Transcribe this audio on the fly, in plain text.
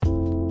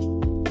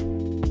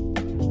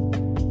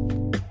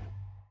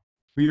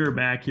We are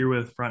back here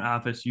with Front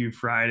Office U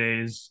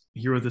Fridays,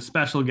 here with a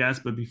special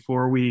guest. But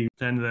before we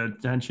send the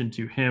attention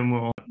to him,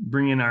 we'll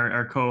bring in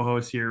our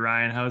co-host here,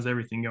 Ryan. How's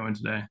everything going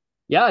today?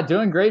 Yeah,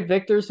 doing great,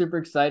 Victor. Super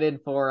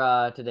excited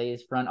for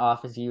today's Front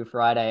Office U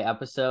Friday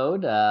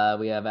episode.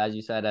 We have, as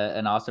you said,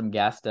 an awesome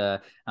guest, a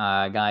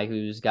guy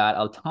who's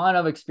got a ton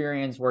of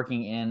experience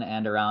working in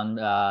and around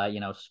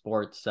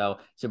sports. So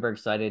super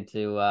excited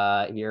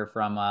to hear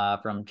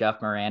from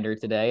Jeff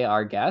Morander today,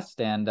 our guest,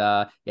 and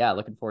yeah,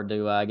 looking forward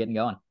to getting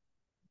going.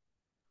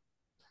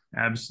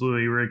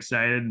 Absolutely, we're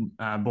excited.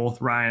 Both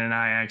Ryan and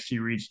I actually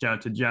reached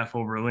out to Jeff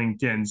over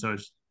LinkedIn, so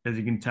as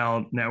you can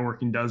tell,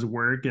 networking does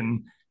work.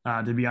 And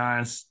to be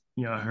honest,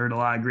 I heard a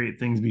lot of great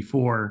things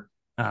before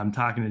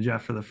talking to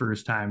Jeff for the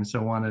first time,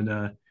 so wanted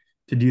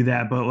to do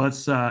that. But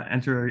let's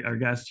enter our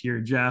guest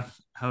here, Jeff.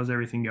 How's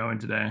everything going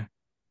today?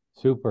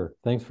 Super.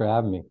 Thanks for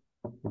having me.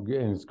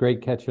 And it's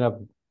great catching up.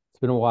 It's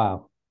been a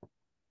while.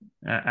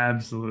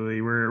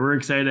 Absolutely. We're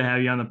excited to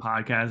have you on the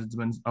podcast. It's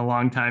been a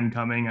long time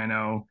coming. I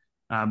know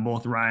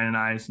both Ryan and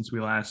I, since we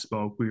last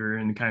spoke, we were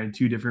in kind of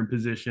two different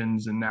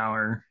positions, and now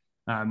are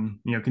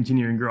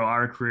continuing to grow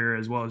our career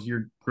as well as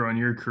you're growing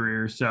your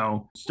career.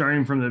 So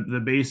starting from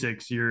the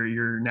basics,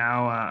 you're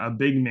now a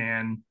big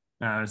man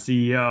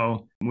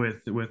CEO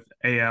with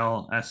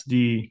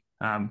ALSD.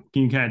 Can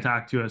you kind of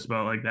talk to us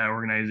about like that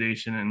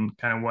organization and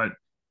kind of what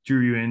drew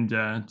you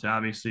into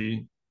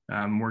obviously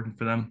working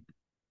for them?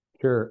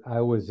 Sure.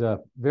 I was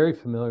very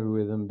familiar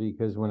with them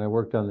because when I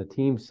worked on the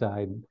team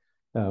side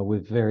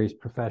with various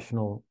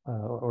professional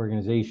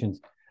organizations,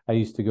 I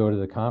used to go to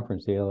the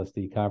conference, the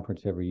LSD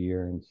conference every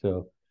year. And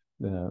so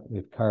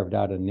they've carved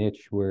out a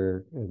niche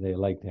where they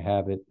like to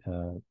have it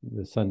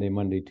the Sunday,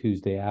 Monday,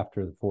 Tuesday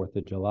after the 4th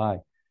of July.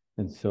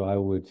 And so I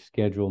would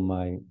schedule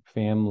my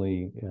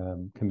family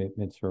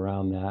commitments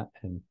around that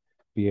and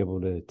be able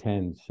to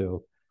attend.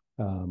 So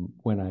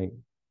when I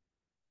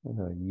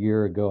a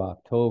year ago,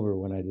 October,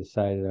 when I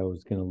decided I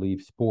was going to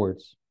leave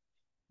sports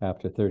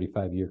after a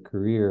 35-year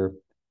career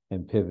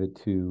and pivot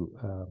to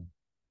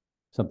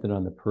something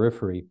on the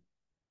periphery,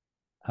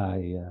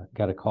 I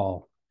got a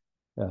call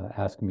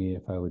asking me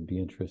if I would be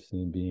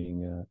interested in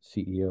being a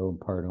CEO and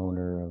part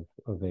owner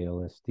of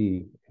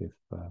ALSD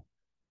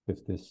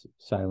if this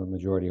silent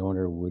majority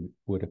owner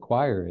would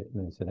acquire it.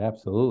 And I said,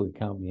 absolutely,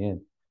 count me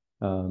in.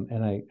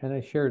 And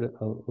I shared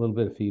a little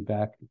bit of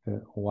feedback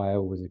why I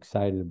was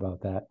excited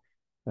about that.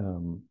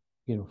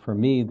 For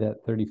me,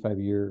 that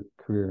 35-year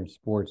career in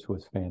sports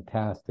was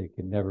fantastic.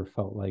 It never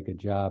felt like a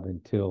job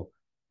until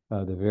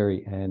the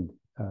very end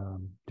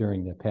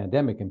during the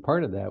pandemic. And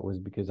part of that was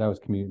because I was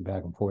commuting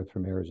back and forth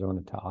from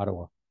Arizona to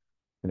Ottawa.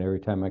 And every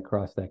time I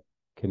crossed that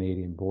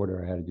Canadian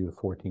border, I had to do a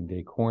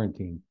 14-day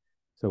quarantine.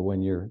 So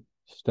when you're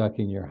stuck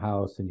in your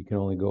house and you can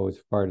only go as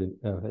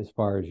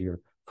far as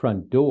your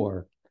front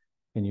door,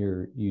 and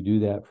you do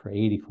that for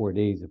 84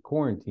 days of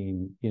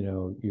quarantine,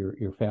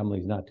 your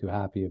family's not too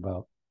happy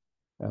about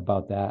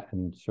that,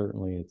 and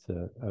certainly it's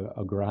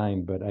a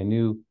grind. But I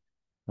knew,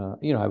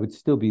 I would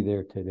still be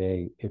there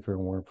today if it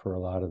weren't for a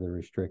lot of the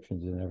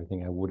restrictions and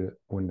everything. I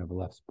wouldn't have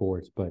left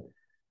sports. But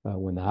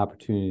when the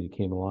opportunity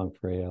came along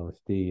for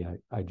ALSD,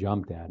 I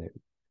jumped at it.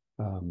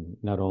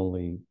 Not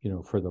only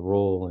for the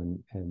role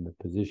and the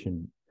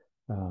position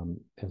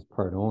as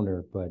part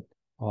owner, but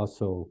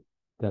also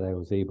that I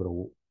was able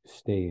to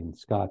stay in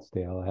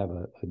Scottsdale. I have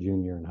a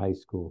junior in high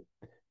school,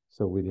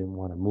 so we didn't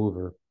want to move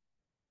her.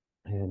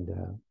 And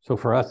so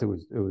for us, it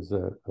was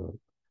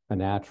a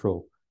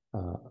natural.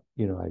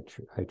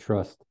 I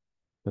trust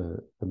the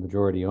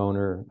majority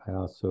owner. I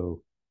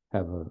also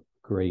have a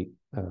great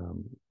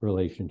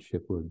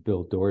relationship with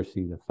Bill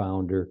Dorsey, the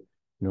founder.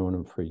 Known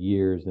him for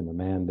years, and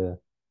Amanda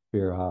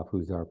Beerhoff,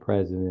 who's our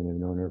president.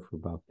 I've known her for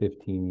about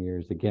 15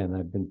 years. Again,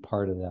 I've been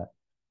part of that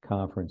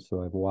conference,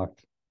 so I've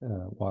walked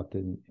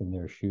in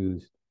their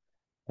shoes,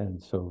 and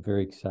so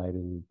very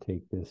excited to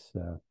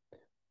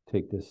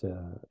take this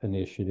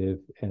initiative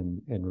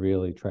and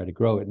really try to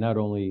grow it. Not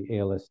only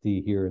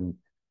ALSD here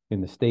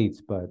in the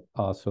States, but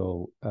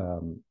also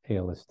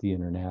ALSD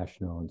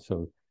International. And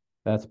so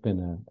that's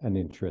been an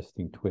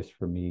interesting twist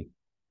for me,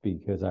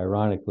 because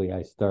ironically,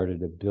 I started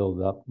to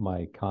build up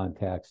my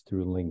contacts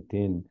through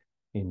LinkedIn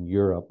in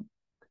Europe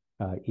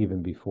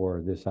even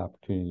before this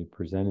opportunity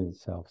presented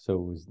itself.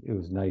 So it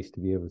was nice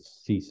to be able to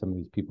see some of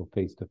these people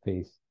face to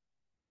face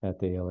at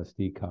the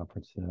ALSD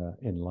conference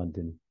in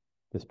London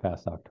this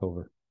past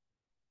October.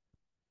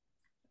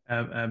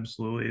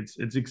 Absolutely.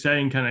 It's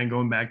exciting kind of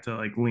going back to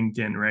like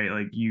LinkedIn, right?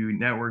 Like you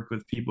network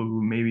with people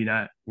who maybe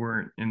not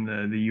weren't in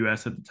the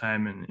US at the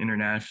time and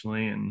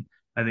internationally. And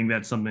I think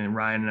that's something that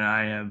Ryan and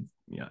I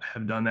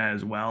have done that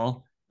as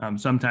well.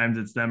 Sometimes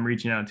it's them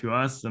reaching out to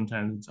us,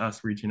 sometimes it's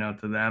us reaching out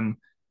to them.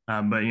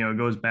 But it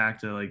goes back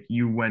to like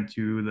you went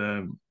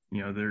to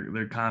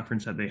their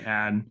conference that they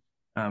had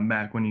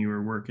back when you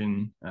were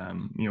working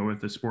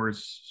with the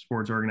sports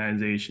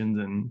organizations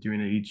and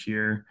doing it each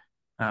year,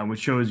 which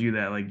shows you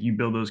that like you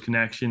build those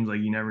connections. Like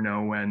you never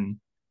know when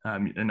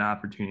an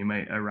opportunity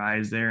might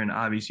arise there. And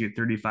obviously,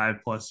 35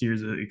 plus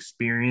years of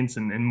experience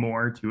and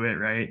more to it,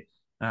 right?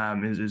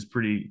 is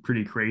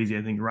pretty crazy.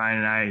 I think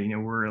Ryan and I,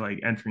 we're like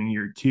entering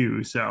year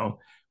 2, so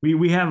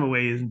we have a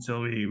ways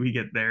until we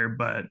get there,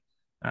 but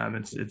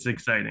it's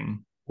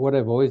exciting. What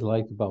I've always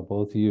liked about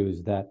both of you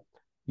is that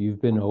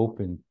you've been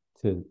open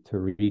to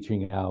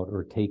reaching out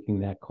or taking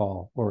that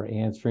call or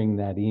answering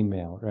that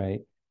email,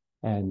 right?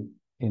 And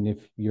if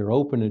you're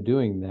open to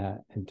doing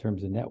that in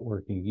terms of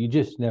networking, you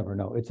just never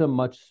know. It's a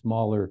much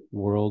smaller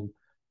world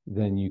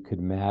than you could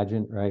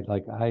imagine, right?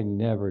 Like I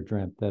never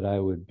dreamt that I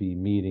would be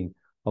meeting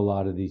a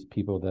lot of these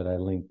people that I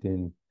linked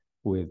in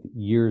with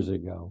years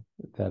ago,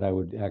 that I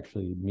would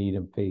actually meet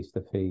them face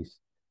to face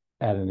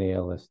at an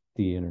ALSD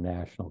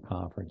international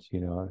conference.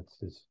 It's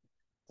just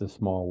it's a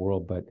small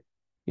world. But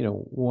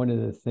one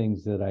of the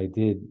things that I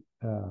did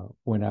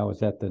when I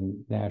was at the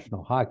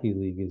National Hockey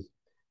League is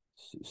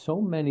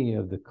so many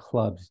of the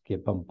clubs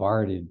get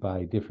bombarded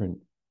by different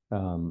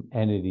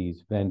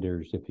entities,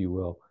 vendors, if you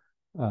will.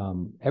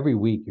 Every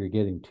week you're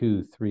getting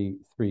two, three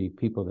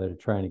people that are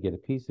trying to get a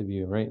piece of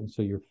you, right? And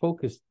so you're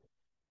focused,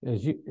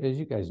 as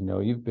you guys know,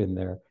 you've been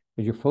there,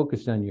 but you're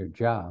focused on your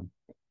job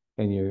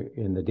and you're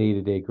in the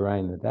day-to-day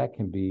grind that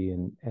can be,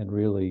 and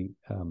really,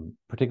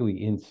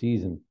 particularly in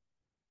season,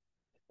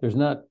 there's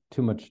not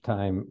too much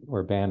time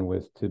or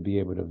bandwidth to be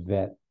able to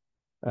vet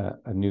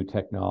a new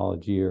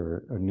technology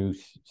or a new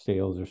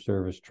sales or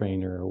service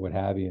trainer or what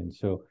have you. And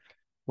so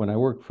when I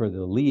worked for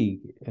the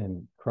league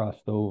and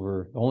crossed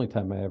over, the only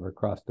time I ever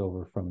crossed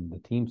over from the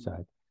team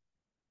side,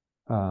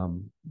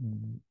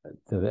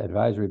 the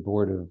advisory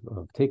board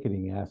of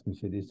ticketing asked me,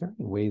 said, is there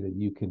any way that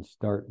you can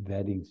start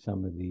vetting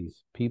some of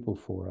these people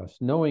for us,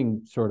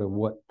 knowing sort of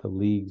what the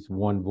league's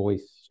one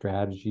voice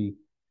strategy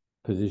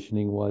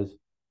positioning was?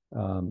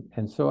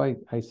 And so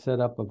I set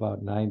up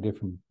about 9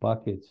 different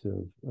buckets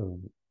of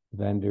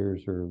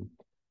vendors or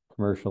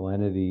commercial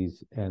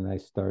entities, and I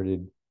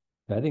started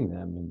vetting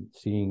them and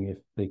seeing if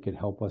they could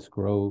help us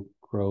grow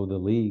the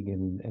league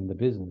and the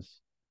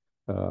business,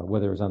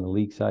 whether it was on the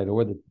league side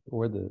or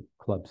the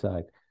club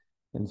side.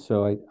 And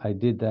so I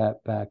did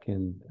that back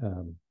in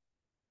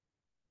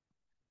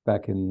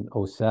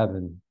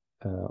 07,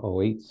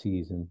 08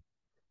 season,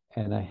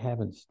 and I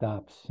haven't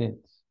stopped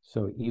since.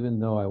 So even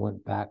though I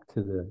went back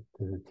to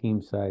the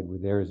team side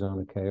with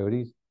Arizona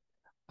Coyotes,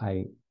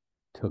 I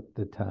took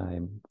the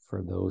time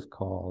for those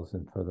calls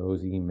and for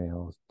those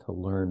emails to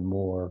learn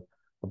more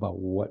about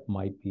what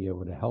might be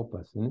able to help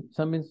us. In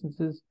some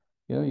instances,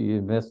 you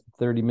invest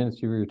 30 minutes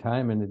of your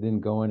time and it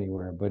didn't go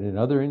anywhere. But in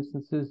other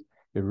instances,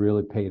 it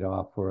really paid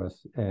off for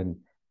us. And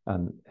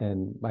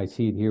I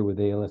see it here with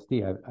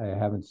ALSD. I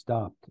haven't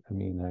stopped. I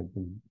mean, I've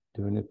been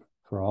doing it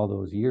for all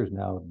those years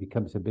now. It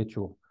becomes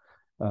habitual.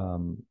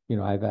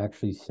 I've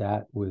actually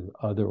sat with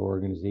other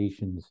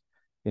organizations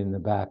in the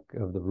back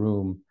of the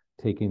room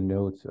taking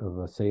notes of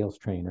a sales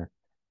trainer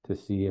to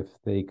see if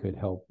they could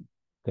help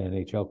the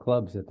NHL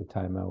clubs at the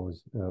time I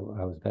was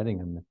vetting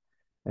them.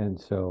 And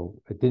so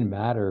it didn't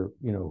matter,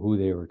 who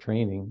they were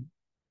training,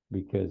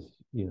 because,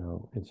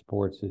 in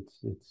sports,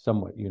 it's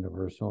somewhat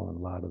universal in a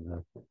lot of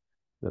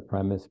the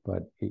premise,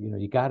 but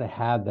you got to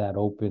have that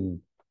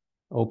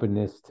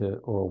openness to,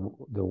 or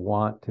the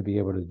want to be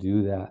able to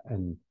do that.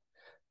 And,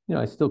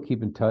 I still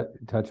keep in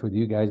touch with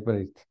you guys, but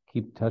I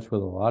keep in touch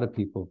with a lot of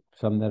people,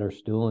 some that are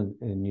still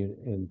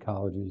in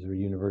colleges or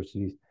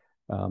universities.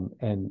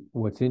 And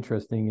what's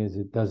interesting is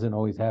it doesn't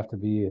always have to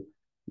be,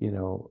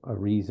 a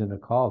reason a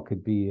call.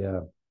 Could be,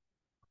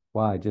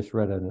 wow, I just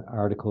read an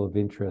article of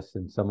interest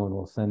and someone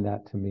will send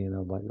that to me. And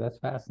I'm like, that's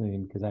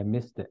fascinating because I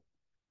missed it.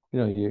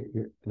 You're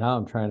now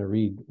I'm trying to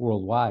read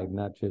worldwide,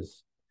 not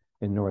just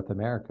in North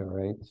America,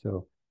 right?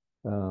 So,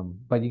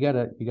 but you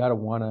gotta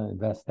want to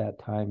invest that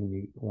time, and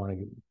you want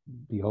to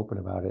be open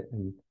about it.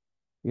 And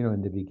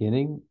in the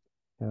beginning,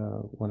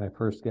 when I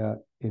first got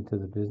into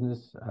the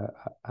business,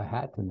 I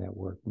had to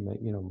network.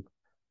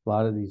 A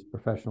lot of these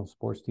professional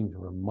sports teams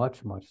were much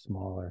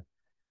smaller,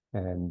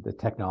 and the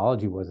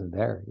technology wasn't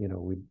there.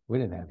 We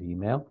didn't have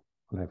email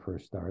when I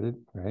first started,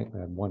 right?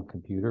 I had one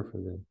computer for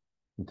the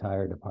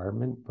entire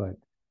department, but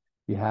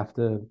you have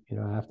to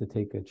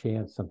take a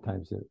chance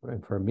sometimes.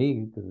 And for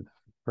me, the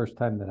first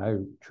time that I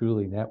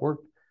truly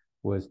networked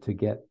was to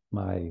get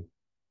my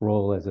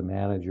role as a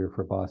manager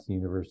for Boston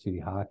University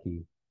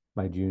hockey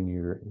my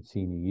junior and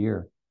senior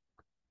year.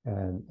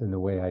 And the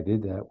way I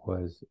did that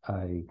was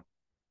I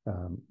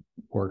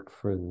worked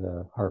for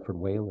the Hartford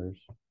Whalers,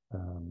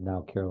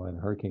 now Carolina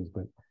Hurricanes,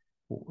 but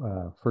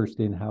first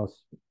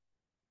in-house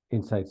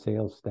inside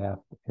sales staff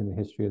in the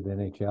history of the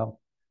NHL.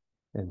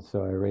 And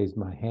so I raised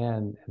my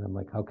hand and I'm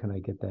like, how can I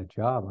get that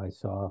job? I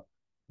saw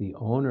the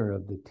owner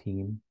of the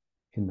team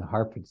in the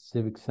Hartford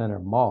Civic Center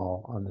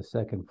Mall on the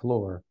second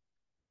floor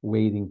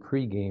waiting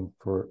pregame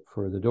for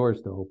the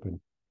doors to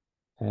open.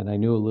 And I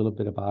knew a little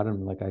bit about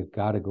him. Like, I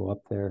got to go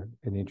up there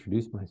and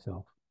introduce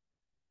myself.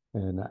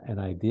 And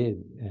I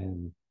did.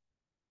 And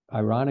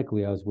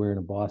ironically, I was wearing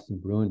a Boston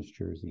Bruins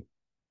jersey.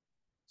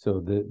 So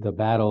the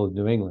Battle of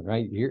New England,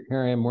 right? Here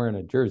I am wearing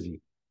a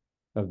jersey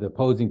of the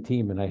opposing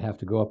team, and I have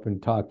to go up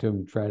and talk to him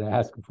and try to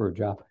ask him for a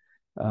job.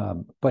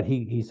 But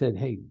he said,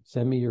 "Hey,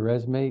 send me your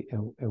resume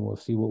and we'll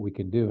see what we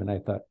can do." And I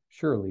thought,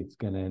 surely it's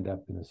going to end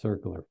up in a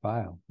circular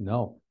file.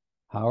 No,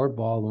 Howard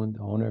Baldwin,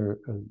 the owner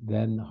of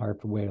then the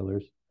Hartford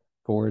Whalers,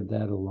 forwarded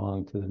that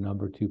along to the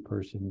number 2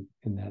 person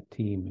in that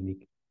team, and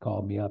he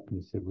called me up and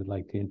he said, "We'd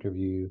like to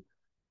interview you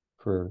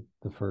for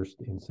the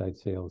first inside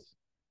sales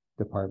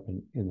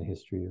department in the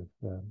history of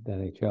the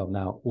NHL."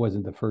 Now, it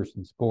wasn't the first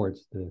in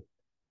sports.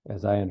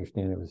 As I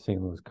understand it, was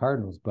St. Louis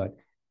Cardinals, but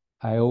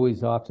I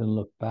always often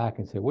look back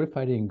and say, what if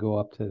I didn't go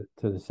up to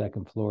the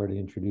second floor to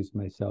introduce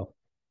myself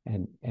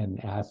and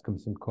ask them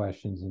some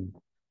questions and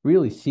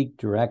really seek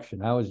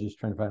direction? I was just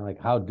trying to find,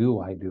 like, how do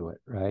I do it,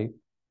 right?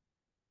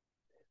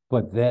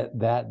 But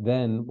that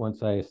then,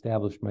 once I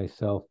established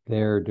myself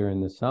there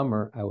during the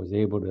summer, I was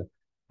able to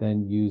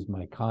then use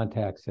my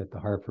contacts at the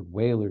Hartford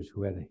Whalers,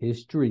 who had a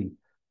history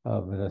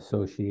of an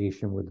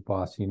association with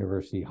Boston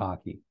University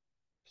hockey.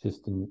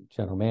 Assistant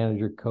general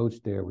manager, coach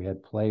there. We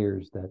had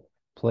players that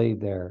played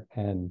there,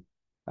 and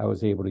I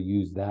was able to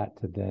use that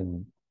to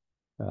then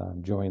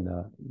join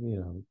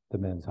the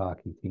men's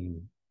hockey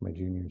team my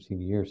junior and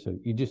senior year. So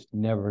you just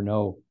never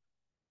know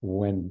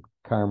when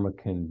karma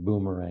can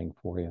boomerang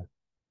for you.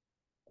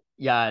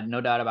 Yeah, no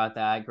doubt about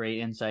that. Great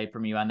insight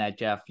from you on that,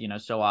 Jeff.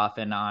 So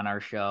often on our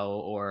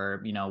show,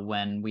 or,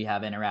 when we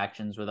have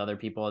interactions with other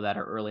people that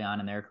are early on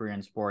in their career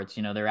in sports,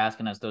 they're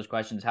asking us those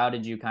questions. How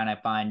did you kind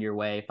of find your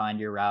way, find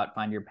your route,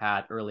 find your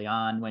path early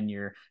on when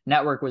your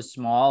network was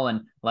small?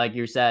 And like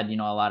you said, a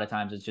lot of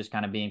times it's just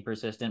kind of being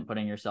persistent,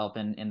 putting yourself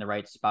in the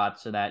right spot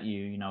so that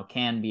you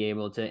can be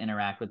able to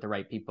interact with the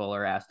right people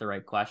or ask the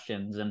right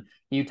questions. And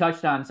you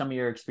touched on some of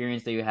your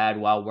experience that you had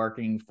while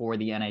working for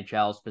the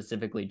NHL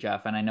specifically,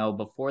 Jeff. And I know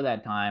before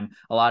that time,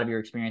 a lot of your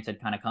experience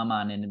had kind of come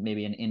on in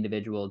maybe an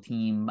individual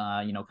team,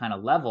 kind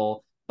of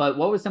level. But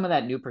what was some of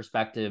that new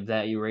perspective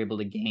that you were able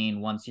to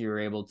gain once you were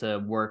able to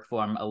work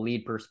from a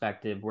lead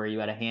perspective, where you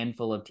had a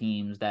handful of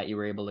teams that you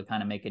were able to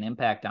kind of make an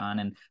impact on?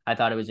 And I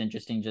thought it was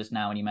interesting just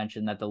now when you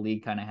mentioned that the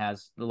league kind of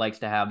likes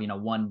to have,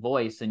 one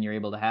voice, and you're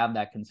able to have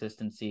that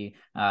consistency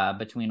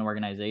between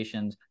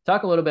organizations.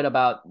 Talk a little bit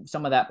about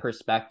some of that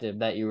perspective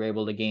that you were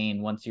able to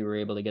gain once you were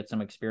able to get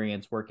some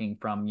experience working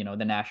from,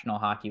 the National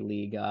Hockey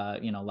League,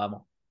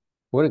 level.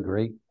 What a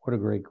great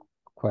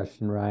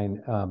question,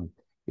 Ryan.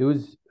 It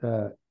was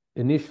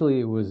initially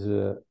it was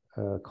a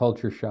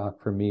culture shock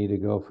for me to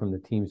go from the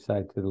team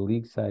side to the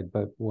league side.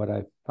 But what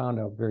I found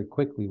out very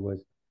quickly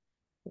was,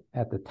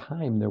 at the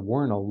time, there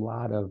weren't a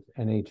lot of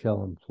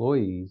NHL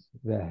employees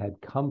that had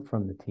come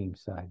from the team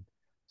side.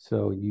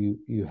 So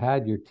you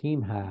had your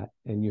team hat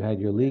and you had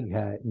your league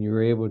hat, and you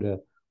were able to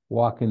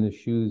walk in the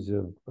shoes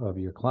of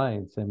your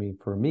clients. I mean,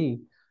 for me,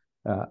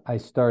 I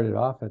started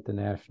off at the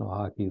National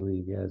Hockey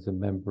League as a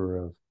member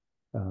of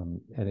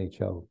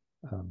NHL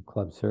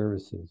club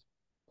services,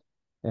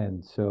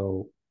 and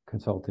so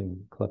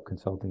club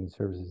consulting and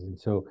services. And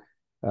so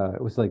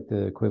it was like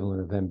the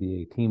equivalent of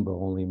NBA team, but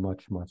only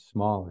much, much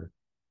smaller.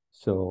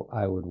 So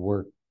I would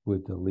work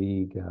with the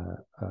league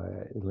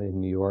in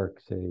New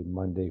York, say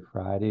Monday,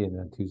 Friday, and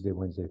then Tuesday,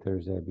 Wednesday,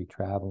 Thursday, I'd be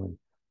traveling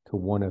to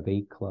one of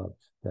 8 clubs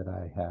that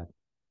I had.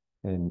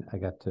 And I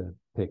got to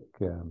pick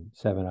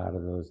 7 out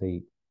of those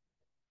 8.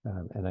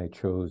 And I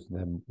chose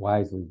them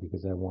wisely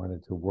because I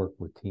wanted to work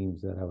with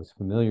teams that I was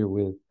familiar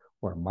with,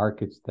 or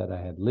markets that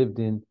I had lived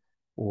in,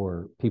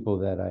 or people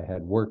that I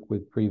had worked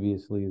with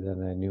previously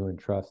that I knew and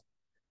trust.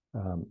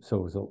 So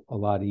it was a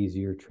lot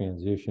easier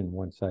transition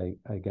once I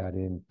got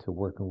into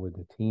working with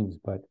the teams.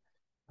 But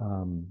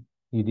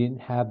you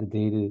didn't have the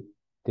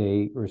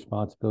day-to-day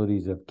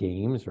responsibilities of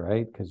games,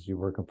 right? Because you're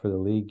working for the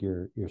league,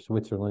 you're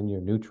Switzerland,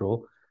 you're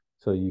neutral.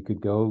 So you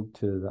could go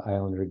to the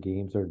Islander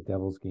games or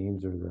Devils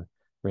games or the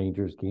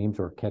Rangers games,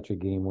 or catch a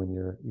game when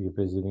you're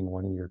visiting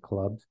one of your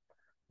clubs.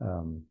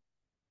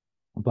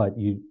 But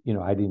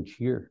I didn't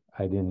cheer.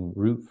 I didn't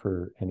root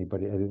for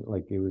anybody. I didn't,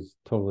 like, it was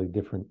totally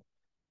different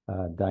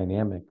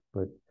dynamic.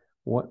 But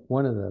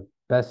one of the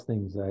best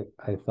things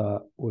I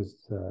thought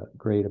was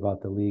great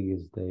about the league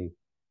is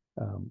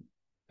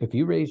if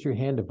you raise your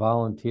hand to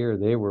volunteer,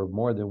 they were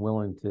more than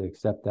willing to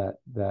accept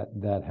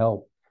that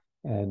help.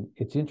 And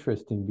it's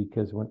interesting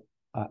because when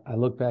I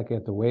look back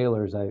at the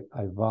Whalers, I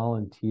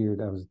volunteered.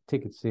 I was a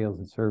ticket sales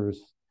and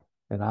service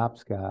and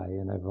ops guy,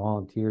 and I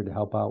volunteered to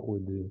help out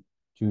with the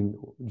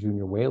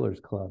junior Whalers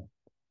club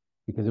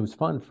because it was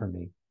fun for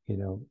me,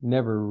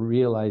 never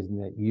realizing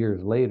that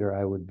years later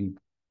I would be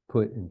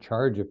put in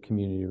charge of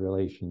community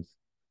relations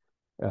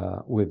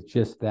with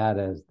just that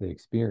as the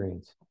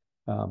experience.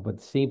 But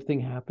the same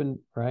thing happened,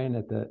 Ryan,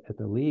 at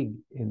the league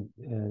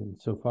in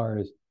so far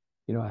as,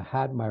 I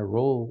had my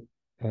role,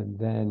 and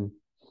then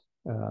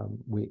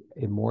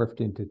it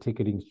morphed into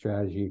ticketing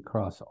strategy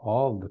across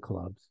all the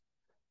clubs,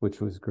 which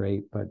was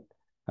great. But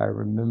I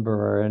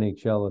remember our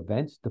NHL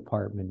events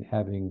department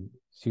having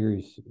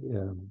serious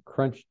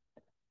crunch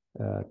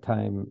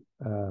time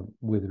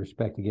with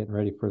respect to getting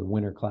ready for the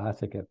Winter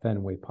Classic at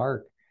Fenway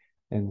Park.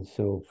 And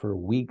so for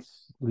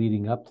weeks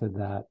leading up to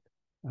that,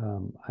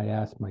 I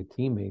asked my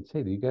teammates,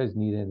 "Hey, do you guys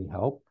need any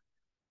help?"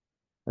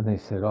 And they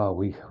said, "Oh,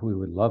 we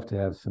would love to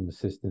have some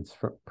assistance,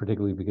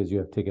 particularly because you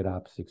have ticket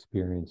ops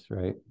experience,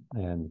 right?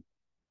 And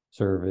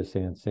service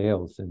and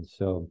sales." And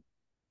so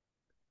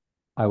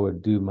I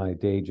would do my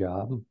day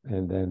job,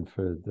 and then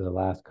for the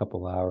last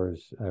couple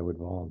hours, I would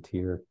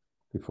volunteer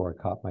before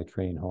I caught my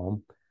train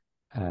home,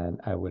 and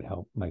I would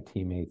help my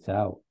teammates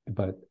out.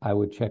 But I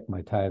would check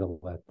my title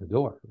at the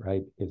door,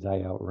 right? Because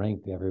I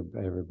outranked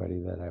everybody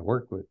that I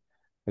worked with.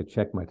 I'd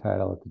check my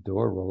title at the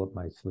door, roll up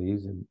my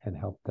sleeves, and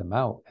help them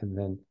out. And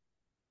then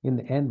in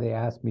the end, they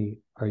asked me,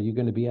 "Are you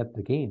going to be at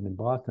the game in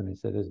Boston?" I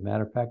said, "As a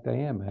matter of fact, I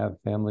am. I have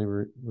a family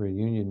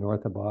reunion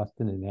north of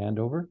Boston in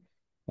Andover,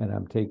 and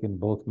I'm taking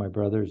both my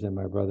brothers and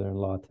my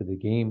brother-in-law to the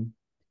game.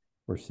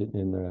 We're sitting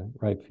in the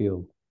right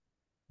field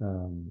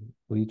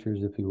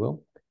bleachers, if you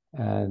will."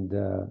 And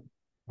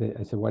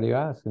I said, "Why do you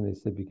ask?" And they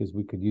said, "Because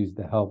we could use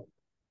the help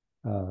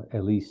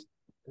at least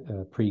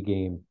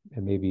pregame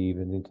and maybe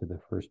even into the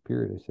first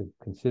period." I said,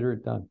 "Consider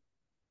it done.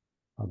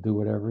 I'll do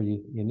whatever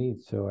you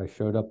need." So I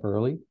showed up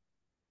early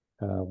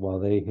while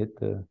they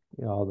hit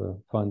all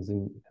the funds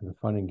and the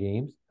fun and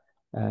games,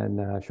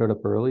 and showed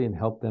up early and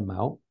helped them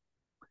out.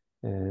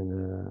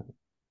 And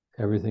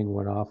everything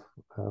went off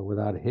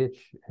without a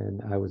hitch,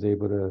 and I was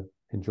able to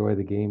enjoy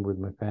the game with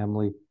my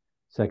family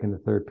second to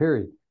third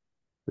period.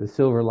 The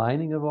silver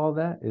lining of all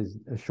that is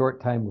a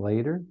short time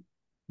later,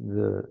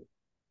 the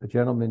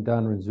gentleman,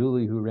 Don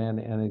Renzulli, who ran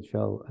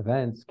NHL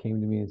events, came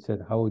to me and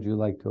said, "How would you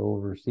like to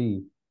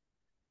oversee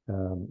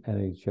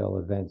NHL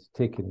events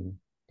ticketing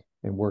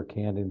and work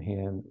hand in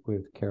hand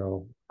with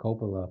Carol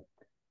Coppola,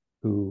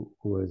 who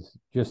was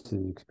just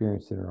as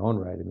experienced in her own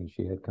right?" I mean,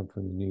 she had come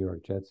from the New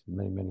York Jets for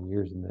many, many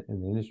years in the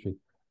industry.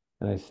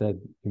 And I said,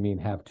 "You mean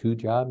have two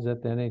jobs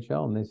at the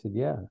NHL?" And they said,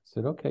 "Yeah." I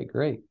said, "Okay,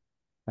 great."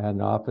 I had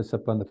an office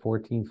up on the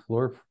 14th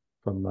floor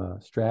from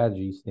a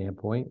strategy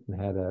standpoint, and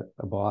had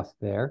a boss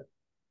there.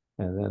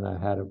 And then I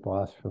had a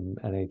boss from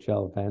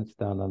NHL events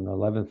down on the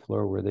 11th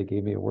floor, where they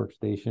gave me a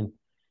workstation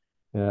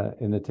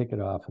in the ticket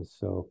office.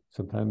 So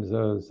sometimes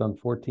I was on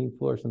 14th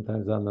floor,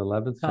 sometimes on the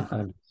 11th,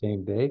 sometimes the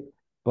same day.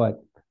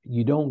 But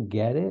you don't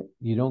get it.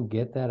 You don't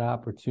get that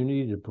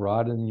opportunity to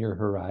broaden your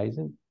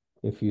horizon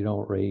if you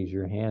don't raise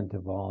your hand to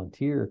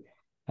volunteer.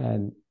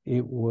 And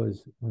it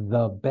was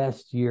the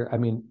best year. I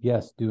mean,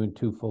 yes, doing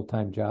two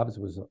full-time jobs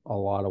was a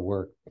lot of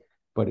work,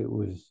 but it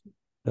was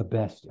the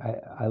best.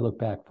 I look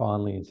back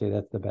fondly and say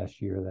that's the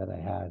best year that I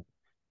had,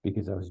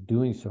 because I was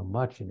doing so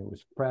much and it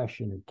was fresh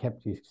and it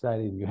kept you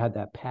excited and you had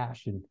that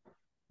passion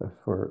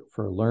for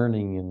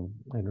learning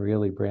and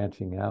really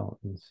branching out.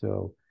 And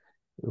so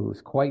it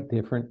was quite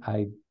different.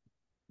 I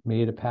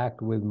made a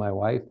pact with my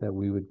wife that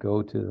we would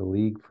go to the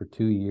league for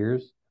 2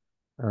 years,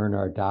 earn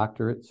our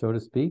doctorate, so to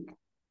speak,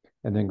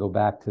 and then go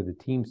back to the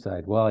team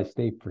side. Well, I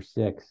stayed for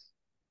 6.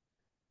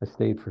 I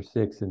stayed for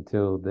 6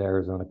 until the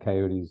Arizona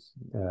Coyotes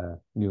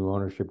new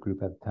ownership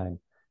group at the time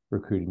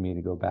recruited me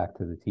to go back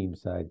to the team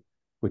side,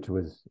 which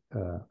was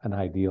an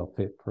ideal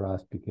fit for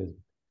us because,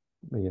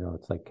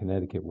 it's like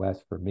Connecticut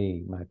West for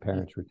me. My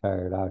parents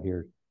retired out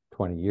here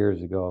 20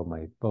 years ago.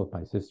 Both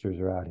my sisters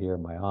are out here,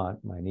 my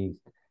aunt, my niece.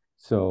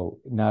 So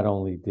not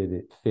only did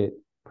it fit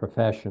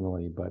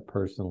professionally, but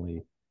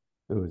personally,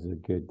 it was a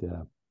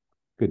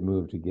good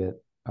move to get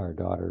our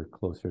daughter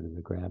closer to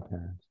the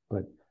grandparents.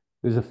 But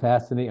it was a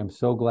fascinating. I'm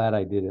so glad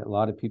I did it. A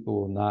lot of people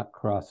will not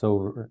cross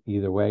over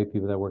either way.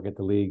 People that work at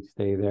the league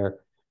stay there,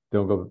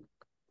 don't go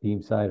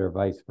team side or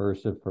vice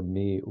versa. For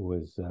me, it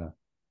was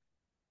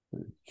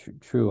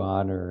true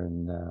honor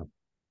and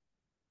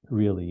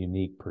really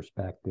unique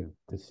perspective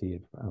to see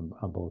it on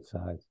both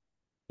sides.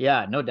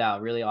 Yeah, no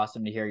doubt. Really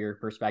awesome to hear your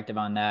perspective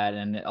on that.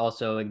 And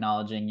also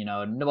acknowledging,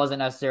 it wasn't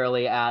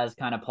necessarily as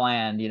kind of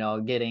planned,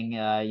 getting,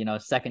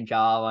 second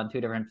job on 2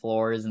 different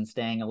floors and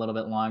staying a little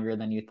bit longer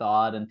than you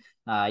thought. And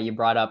you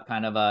brought up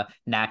kind of a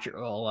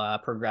natural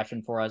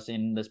progression for us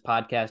in this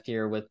podcast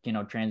here with,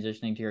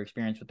 transitioning to your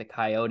experience with the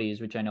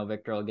Coyotes, which I know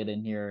Victor will get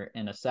in here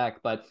in a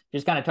sec. But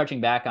just kind of touching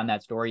back on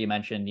that story you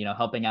mentioned,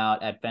 helping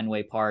out at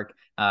Fenway Park,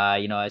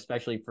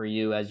 especially for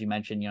you, as you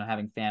mentioned,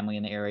 having family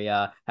in the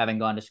area, having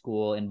gone to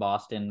school in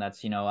Boston.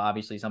 That's,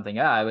 obviously something,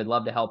 I would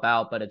love to help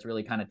out, but it's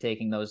really kind of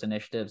taking those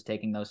initiatives,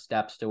 taking those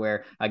steps to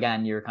where,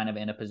 again, you're kind of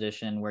in a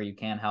position where you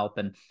can help.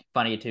 And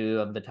funny too,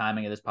 of the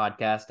timing of this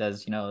podcast,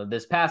 as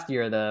this past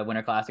year, the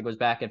Winter Classic was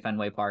back at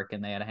Fenway Park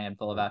and they had a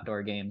handful of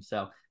outdoor games.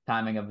 So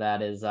timing of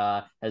that is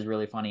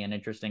really funny and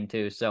interesting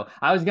too. So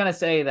I was gonna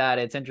say that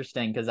it's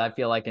interesting because I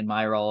feel like in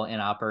my role in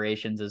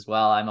operations as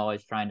well, I'm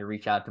always trying to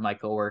reach out to my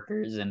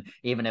coworkers, and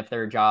even if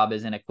their job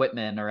is in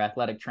equipment or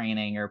athletic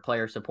training or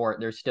player support,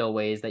 there's still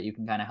ways that you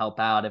can kind of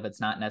help out if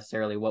it's not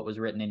necessarily what was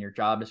written in your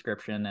job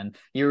description. And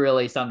you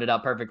really summed it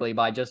up perfectly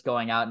by just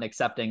going out and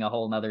accepting a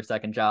whole nother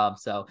second job.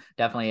 So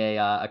definitely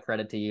a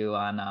credit to you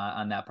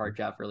on that part,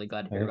 Jeff. Really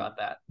glad to hear about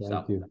that.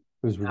 Thank you.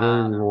 It was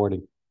very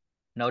rewarding.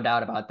 No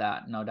doubt about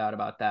that. No doubt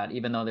about that.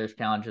 Even though there's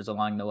challenges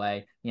along the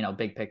way,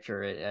 big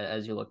picture,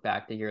 as you look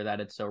back to hear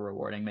that it's so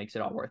rewarding, makes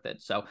it all worth it.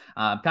 So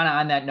kind of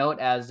on that note,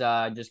 as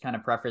just kind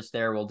of preface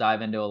there, we'll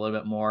dive into a little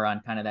bit more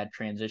on kind of that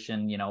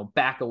transition,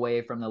 back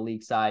away from the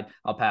league side.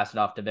 I'll pass it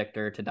off to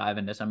Victor to dive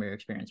into some of your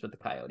experience with the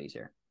Coyotes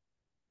here.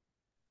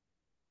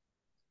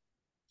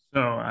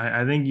 So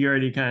I think you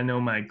already kind of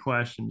know my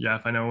question,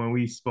 Jeff. I know when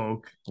we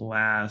spoke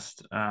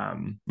last, I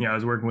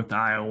was working with the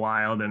Iowa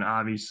Wild, and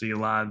obviously a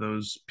lot of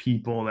those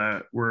people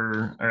that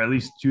were, or at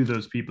least two of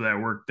those people that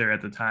worked there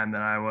at the time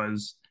that I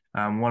was,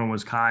 one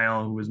was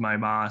Kyle, who was my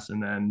boss,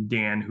 and then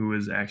Dan, who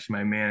was actually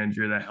my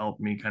manager that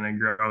helped me kind of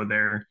grow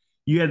there.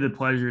 You had the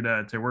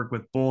pleasure to work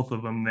with both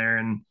of them there,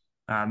 and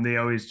they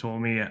always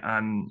told me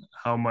on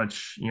how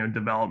much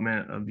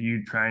development of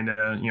you trying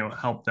to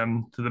help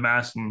them to the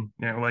best, and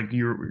like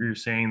you're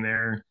saying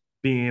there,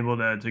 being able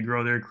to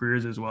grow their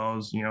careers as well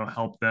as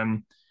help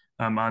them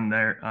on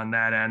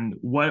that end.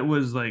 What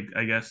was like,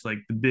 I guess, like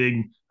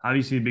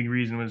obviously the big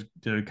reason was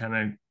to kind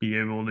of be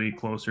able to be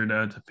closer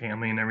to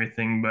family and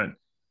everything, but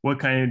what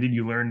kind of did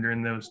you learn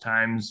during those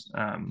times,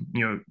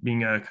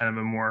 being a kind of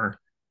a more,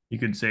 you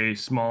could say,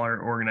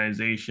 smaller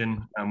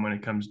organization when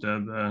it comes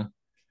to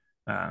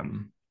how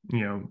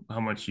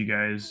much you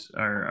guys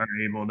are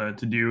able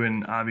to do,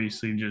 and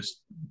obviously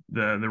just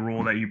the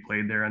role that you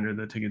played there under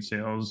the ticket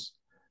sales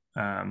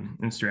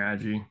and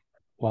strategy.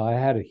 Well, I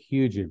had a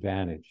huge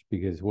advantage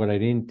because what I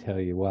didn't tell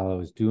you while I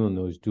was doing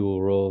those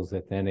dual roles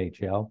at the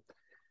NHL,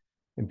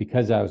 and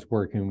because I was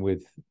working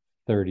with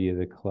 30 of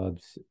the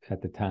clubs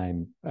at the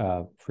time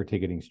for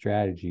ticketing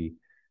strategy,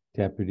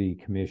 Deputy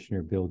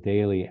Commissioner Bill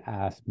Daly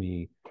asked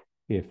me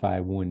if I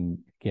wouldn't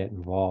get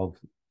more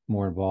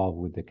involved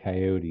with the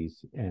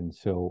Coyotes. And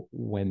so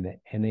when the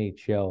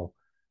NHL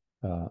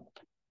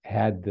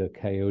had the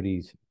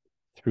Coyotes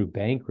through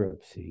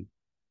bankruptcy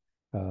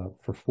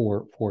for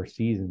four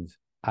seasons,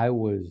 I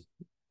was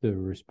the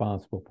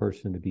responsible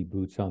person to be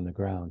boots on the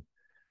ground.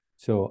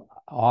 So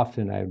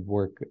often I'd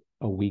work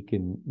a week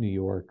in New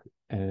York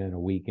and then a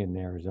week in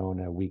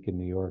Arizona, a week in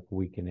New York, a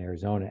week in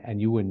Arizona, and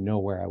you wouldn't know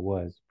where I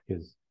was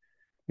because,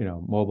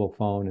 mobile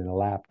phone and a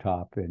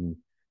laptop, and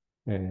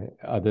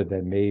other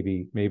than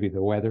maybe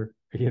the weather,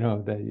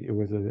 that it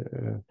was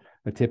a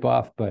tip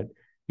off, but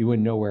you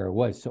wouldn't know where it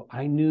was. So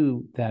I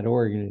knew that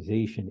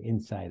organization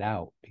inside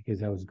out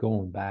because I was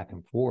going back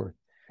and forth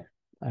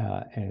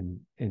and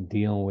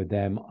dealing with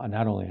them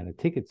not only on a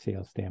ticket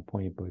sales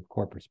standpoint, but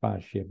corporate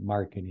sponsorship,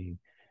 marketing,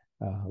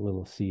 a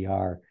little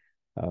CR.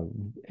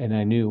 And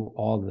I knew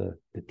all the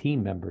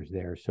team members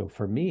there. So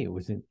for me, it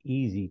was an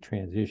easy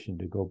transition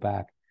to go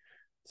back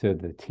to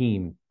the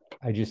team.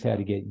 I just had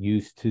to get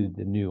used to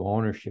the new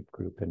ownership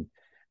group. And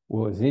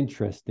what was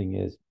interesting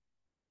is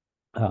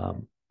they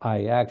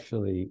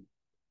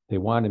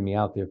wanted me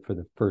out there for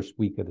the first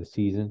week of the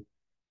season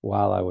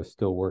while I was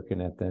still working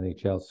at the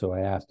NHL. So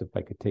I asked if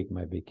I could take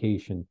my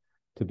vacation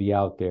to be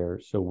out there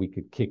so we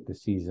could kick the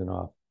season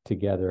off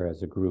together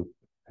as a group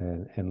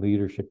and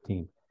leadership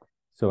team.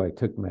 So I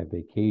took my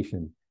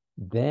vacation.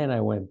 Then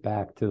I went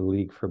back to the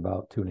league for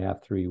about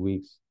 2.5, 3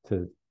 weeks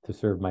to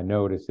serve my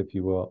notice, if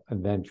you will,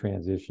 and then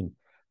transition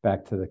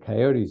back to the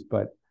Coyotes.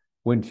 But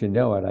wouldn't you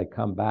know it, I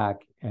come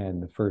back,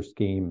 and the first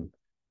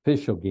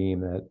official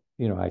game that,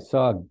 I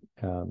saw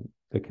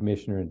the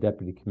commissioner and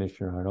deputy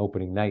commissioner on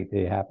opening night,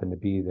 they happened to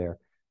be there.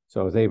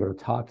 So I was able to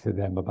talk to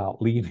them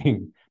about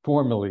leaving,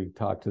 formally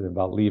talk to them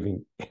about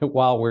leaving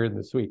while we're in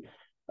the suite.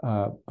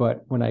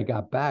 But when I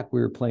got back, we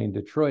were playing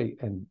Detroit,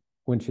 and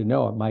wouldn't you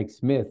know it, Mike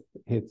Smith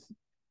hits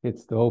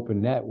the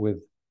open net with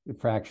a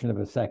fraction of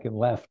a second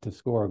left to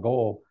score a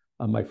goal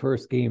on my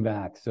first game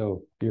back.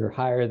 So you're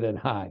higher than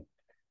high.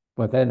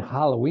 But then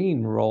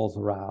Halloween rolls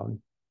around,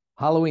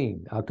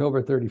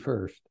 October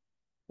 31st,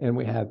 and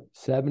we have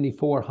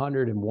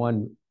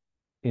 7,401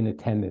 in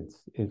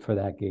attendance for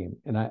that game.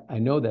 And I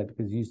know that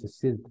because I used to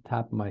sit at the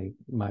top of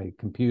my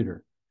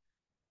computer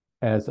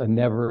as a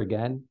never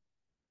again.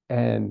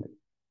 And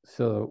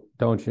so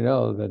don't you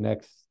know, the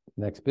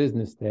next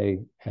business day,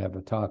 have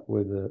a talk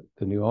with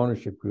the new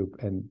ownership group,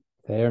 and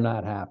they're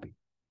not happy.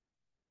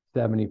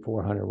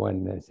 7,401.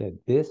 And I said,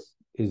 this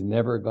is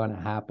never going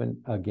to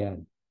happen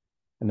again.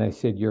 And I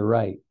said, you're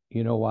right.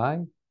 You know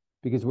why?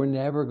 Because we're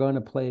never going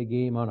to play a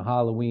game on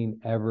Halloween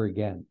ever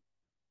again.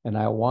 And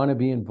I want to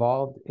be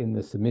involved in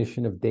the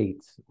submission of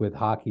dates with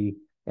hockey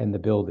and the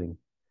building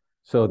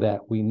so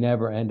that we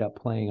never end up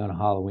playing on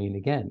Halloween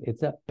again.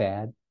 It's a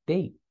bad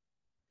date.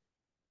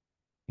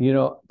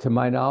 To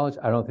my knowledge,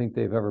 I don't think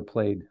they've ever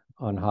played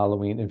on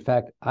Halloween. In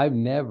fact, I've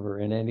never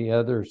in any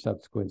other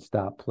subsequent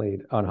stop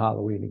played on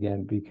Halloween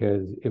again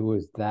because it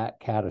was that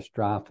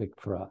catastrophic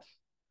for us.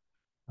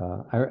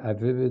 I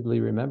vividly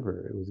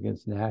remember it was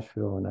against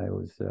Nashville, and I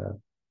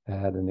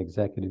had an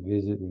executive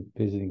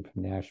visiting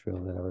from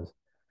Nashville that I was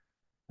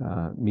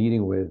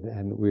meeting with,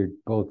 and we we're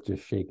both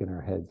just shaking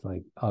our heads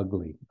like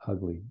ugly.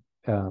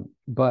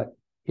 But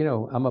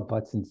I'm a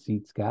butts and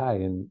seats guy,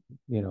 and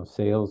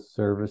sales,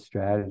 service,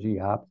 strategy,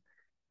 ops,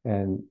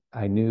 and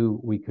I knew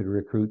we could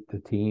recruit the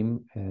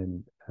team,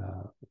 and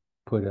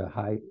put a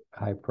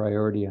high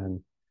priority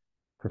on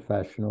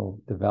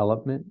professional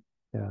development.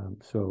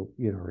 So,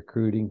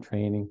 recruiting,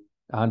 training,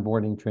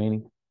 onboarding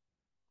training.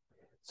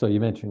 So you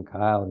mentioned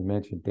Kyle, you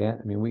mentioned Dan.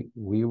 I mean,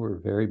 we were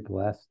very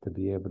blessed to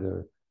be able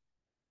to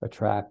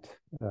attract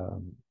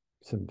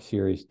some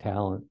serious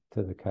talent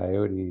to the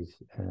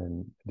Coyotes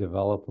and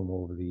develop them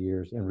over the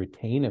years and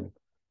retain them,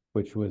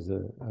 which was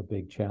a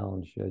big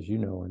challenge, as you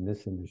know, in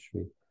this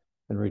industry,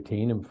 and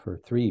retain them for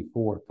 3,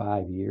 4,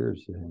 5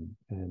 years.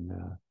 And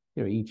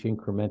each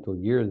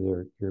incremental year,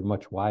 you're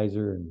much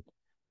wiser and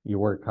you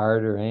work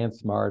harder and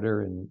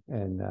smarter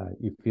and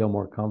you feel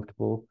more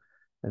comfortable.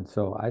 And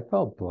so I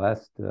felt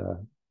blessed,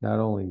 not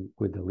only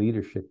with the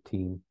leadership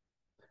team,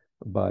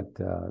 but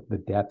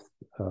the depth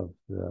of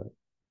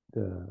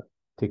the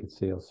ticket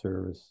sales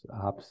service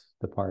ops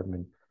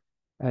department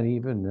and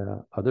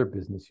even other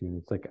business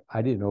units. Like,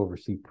 I didn't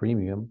oversee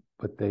premium,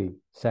 but they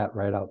sat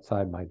right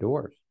outside my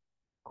doors.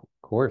 Of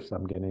course,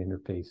 I'm going to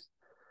interface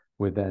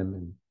with them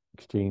and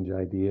exchange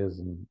ideas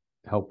and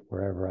help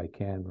wherever I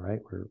can,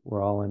 right?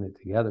 We're all in it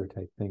together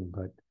type thing.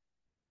 But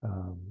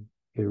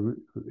it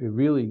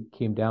really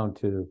came down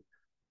to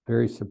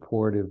very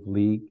supportive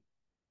league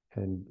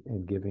and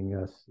giving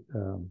us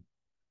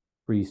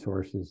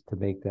resources to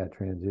make that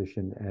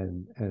transition,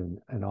 and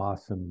an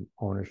awesome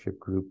ownership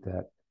group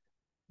that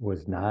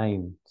was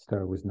 9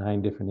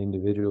 different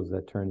individuals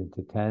that turned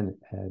into 10,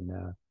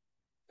 and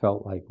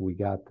felt like we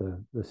got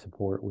the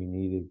support we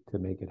needed to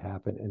make it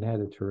happen, and had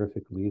a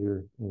terrific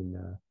leader in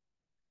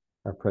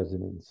our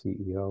president and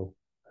CEO.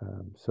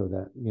 So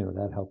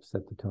that helps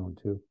set the tone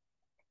too.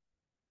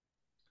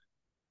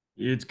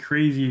 It's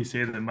crazy you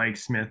say the Mike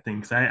Smith thing,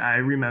 because I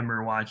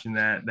remember watching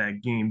that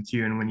game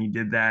too, and when he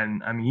did that,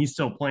 and I mean he's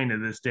still playing to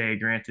this day.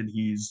 Granted,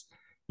 he's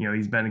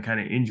been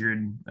kind of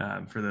injured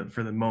for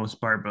the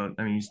most part, but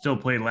I mean he still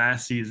played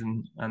last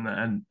season on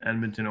the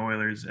Edmonton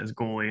Oilers as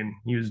goalie, and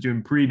he was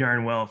doing pretty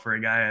darn well for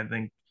a guy I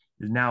think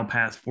is now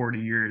past 40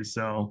 years.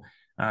 So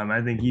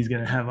I think he's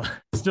gonna have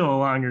still a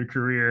longer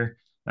career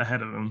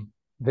ahead of him.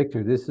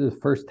 Victor, this is the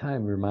first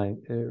time,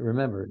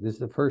 remember, this is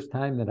the first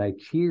time that I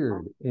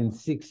cheered in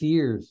 6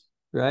 years,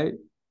 right?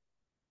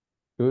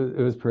 It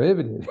was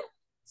prohibited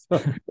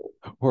so,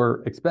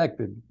 or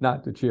expected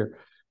not to cheer.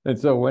 And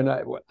so when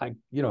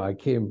I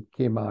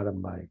came out of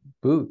my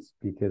boots,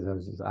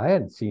 because I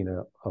hadn't seen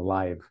a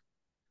live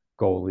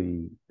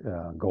goalie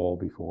goal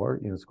before,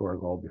 score a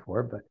goal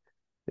before, but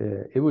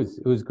it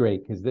was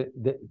great, because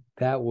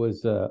that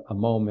was a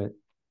moment,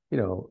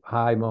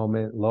 high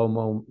moment, low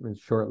moment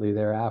shortly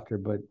thereafter.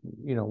 But,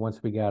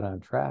 once we got on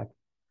track,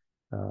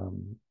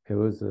 it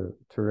was a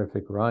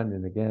terrific run.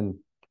 And again,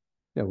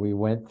 we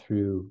went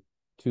through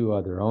 2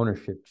 other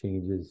ownership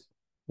changes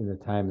in the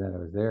time that I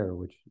was there,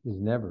 which is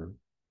never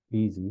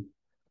easy.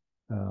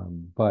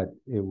 But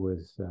it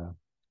was,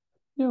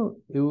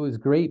 it was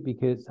great,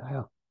 because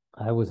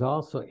I was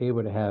also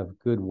able to have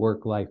good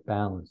work-life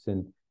balance.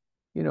 And,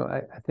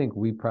 I think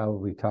we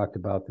probably talked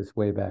about this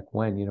way back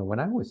when, when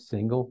I was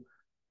single,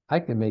 I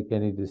could make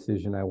any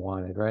decision I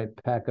wanted, right?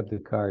 Pack up the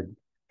car,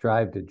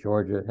 drive to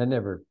Georgia. I'd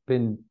never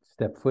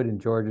step foot in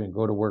Georgia and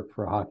go to work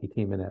for a hockey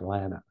team in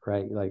Atlanta,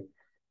 right? Like,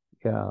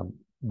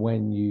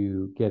 when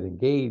you get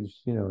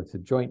engaged, it's a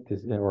joint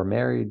or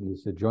married,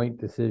 it's a joint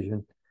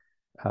decision.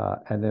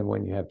 And then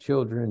when you have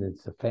children,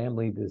 it's a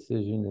family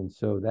decision. And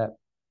so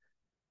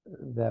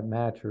that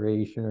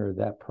maturation or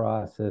that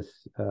process,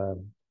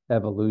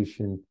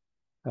 evolution,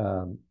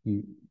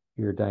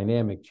 your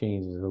dynamic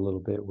changes a little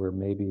bit, where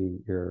maybe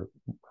you're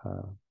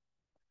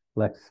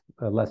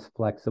less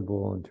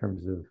flexible in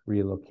terms of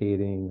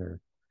relocating or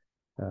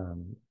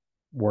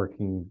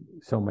working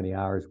so many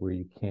hours where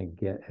you can't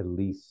get at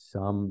least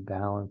some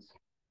balance.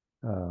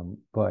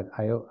 But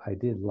I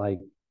did like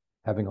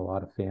having a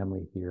lot of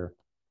family here,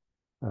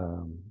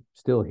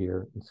 still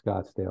here in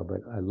Scottsdale,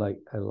 but I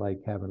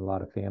like having a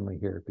lot of family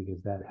here,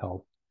 because that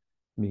helped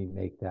me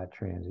make that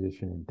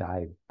transition and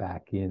dive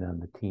back in on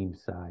the team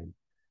side,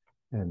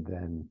 and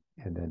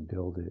then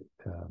build it.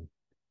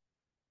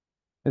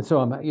 And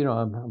so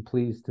I'm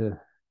pleased to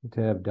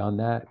have done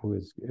that. It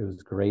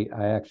was great.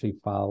 I actually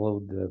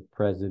followed the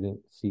president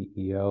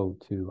CEO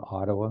to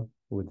Ottawa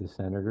with the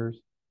Senators,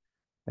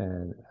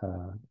 and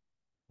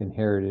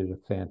inherited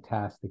a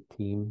fantastic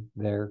team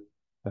there,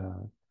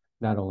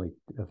 not only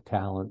of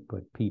talent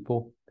but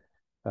people.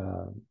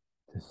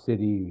 The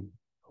city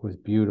was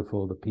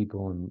beautiful. The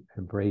people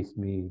embraced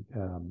me,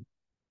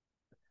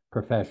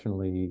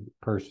 professionally,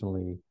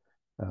 personally.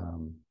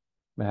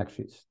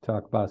 Actually,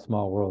 talk about a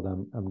small world.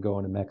 I'm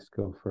going to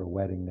Mexico for a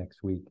wedding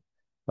next week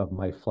of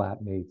my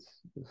flatmates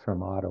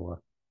from Ottawa.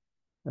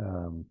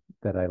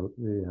 That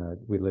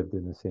we lived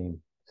in the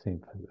same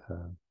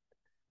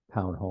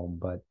townhome,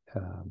 but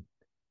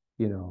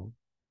you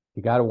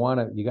got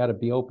to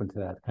be open to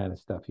that kind of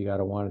stuff. You got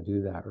to want to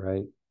do that,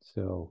 right?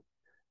 So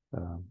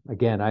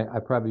again, I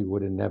probably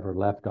would have never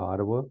left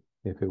Ottawa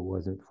if it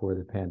wasn't for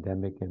the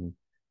pandemic and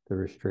the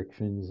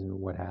restrictions and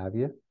what have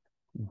you.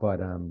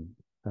 But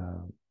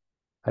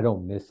I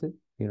don't miss it.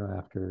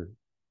 After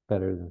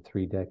better than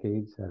 3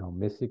 decades, I don't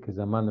miss it, because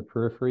I'm on the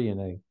periphery,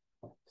 and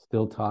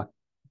still talk,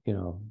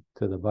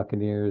 to the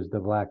Buccaneers, the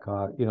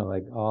Blackhawks,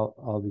 like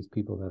all these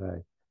people that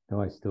I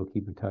know. I still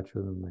keep in touch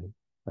with them.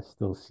 I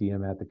still see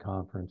them at the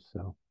conference.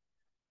 So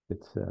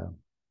it's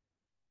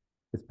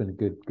been a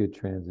good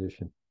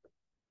transition.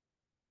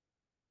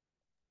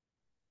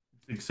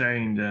 It's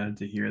exciting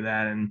to hear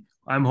that, and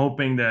I'm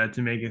hoping to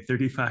make it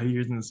 35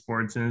 years in the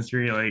sports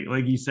industry.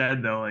 Like you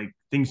said though, like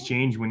things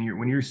change when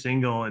you're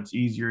single. It's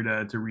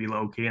easier to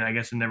relocate. And I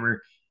guess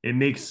it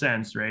makes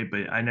sense, right?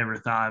 But I never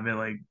thought of it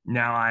like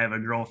now I have a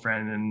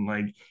girlfriend and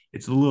like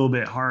it's a little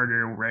bit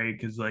harder, right?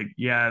 Because like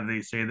yeah,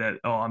 they say that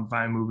oh I'm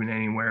fine moving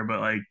anywhere, but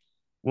like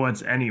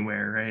what's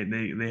anywhere,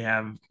 right? They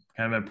have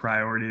kind of a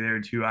priority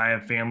there too. I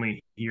have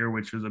family here,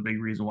 which was a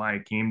big reason why I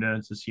came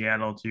to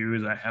Seattle too,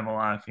 is I have a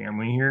lot of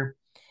family here.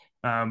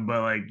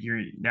 But like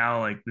you're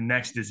now like the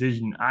next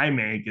decision I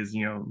make is,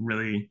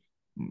 really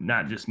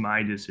not just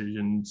my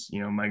decisions,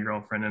 my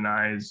girlfriend and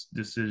I's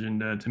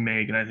decision to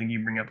make. And I think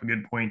you bring up a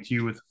good point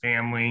too with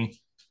family.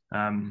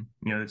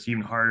 It's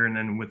even harder. And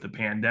then with the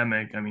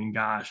pandemic, I mean,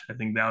 gosh, I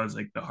think that was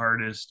like the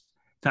hardest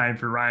time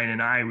for Ryan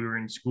and I. We were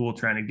in school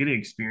trying to get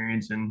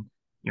experience and,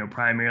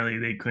 primarily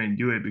they couldn't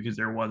do it because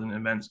there wasn't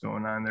events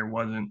going on. There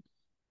wasn't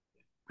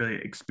really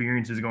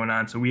experiences going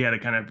on. So we had to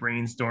kind of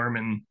brainstorm.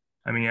 And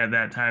I mean, at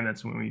that time,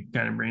 that's when we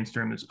kind of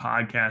brainstormed this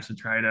podcast to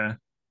try to,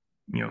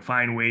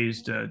 find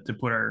ways to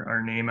put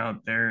our name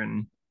out there.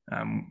 And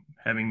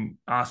having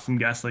awesome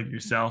guests like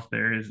yourself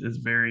there is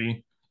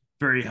very,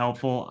 very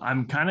helpful.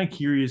 I'm kind of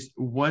curious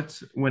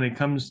when it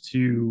comes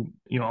to,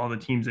 all the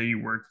teams that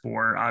you work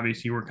for,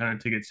 obviously we're kind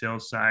of ticket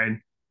sales side.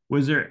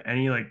 Was there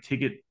any like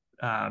ticket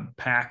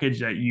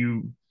package that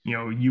you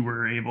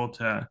were able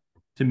to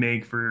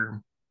make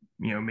for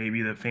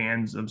maybe the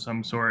fans of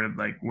some sort of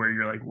like where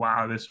you're like,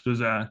 wow, this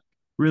was a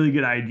really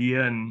good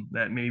idea, and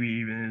that maybe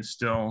even is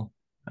still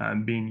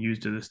being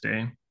used to this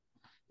day?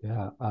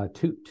 Yeah,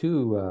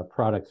 two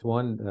products.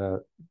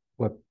 One,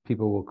 what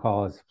people will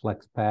call as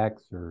flex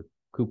packs or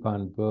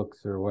coupon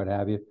books or what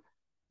have you.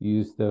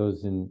 Used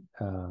those in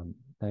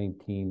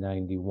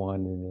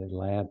 1991 in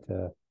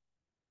Atlanta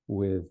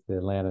with the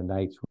Atlanta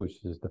Knights,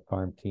 which is the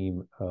farm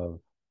team of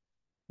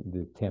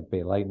the Tampa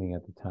Bay Lightning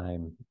at the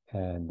time.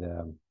 And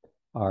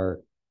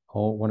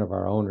one of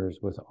our owners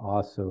was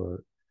also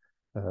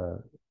a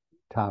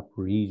top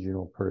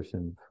regional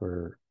person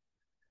for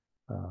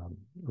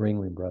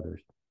Ringling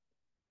Brothers.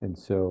 And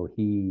so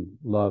he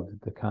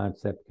loved the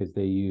concept because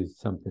they used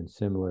something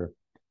similar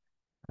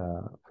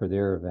for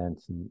their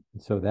events. And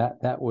so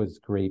that was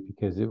great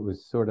because it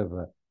was sort of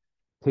a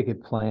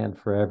ticket plan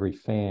for every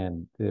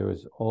fan. There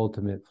was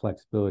ultimate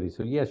flexibility.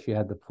 So yes, you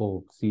had the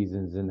full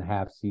seasons and the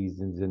half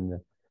seasons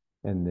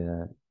and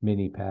the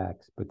mini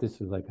packs, but this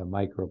was like a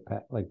micro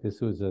pack. Like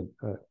this was a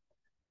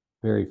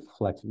very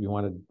flexible. You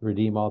want to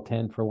redeem all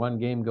 10 for one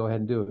game, go ahead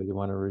and do it. You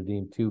want to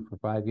redeem 2 for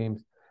 5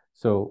 games.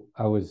 So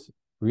I was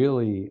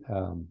really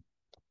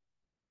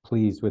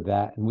pleased with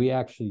that. And we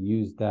actually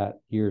used that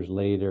years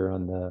later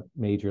on the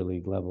major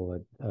league level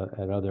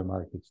at other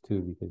markets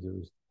too, because it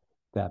was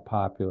that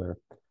popular.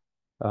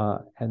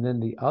 And then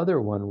the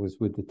other one was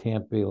with the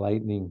Tampa Bay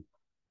Lightning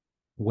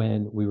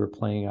when we were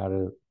playing out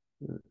of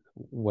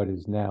what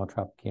is now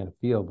Tropicana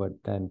Field, but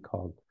then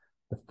called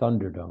the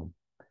Thunderdome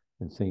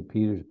in St.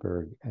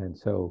 Petersburg. And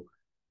so,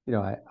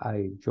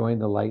 I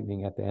joined the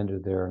Lightning at the end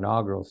of their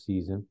inaugural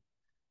season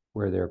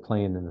where they're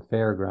playing in the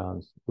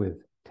fairgrounds with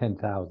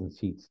 10,000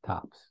 seats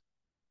tops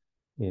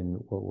in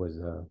what was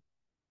a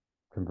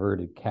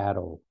converted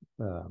cattle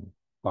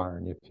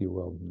barn, if you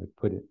will. And they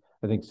put it,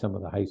 I think some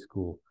of the high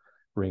school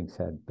rinks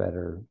had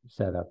better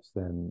setups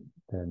than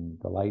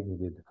the Lightning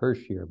did the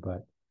first year,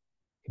 but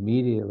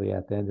immediately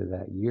at the end of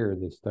that year,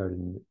 they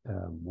started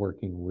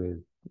working with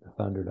the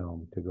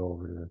Thunderdome to go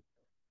over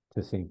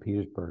to St.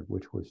 Petersburg,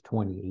 which was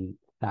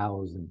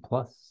 28,000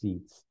 plus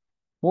seats,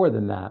 more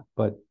than that,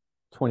 but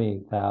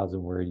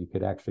 28,000 where you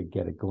could actually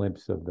get a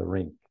glimpse of the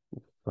rink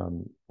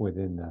from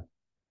within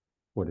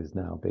what is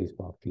now a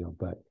baseball field.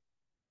 But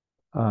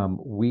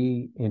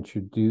we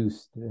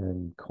introduced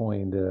and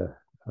coined a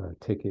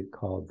ticket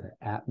called the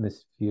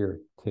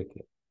atmospheric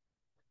ticket.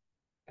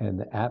 And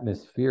the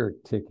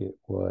atmospheric ticket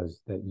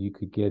was that you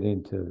could get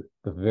into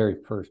the very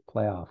first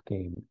playoff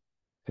game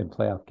and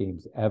playoff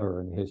games ever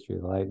in the history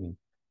of the Lightning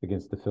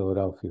against the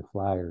Philadelphia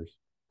Flyers.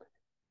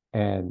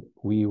 And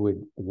we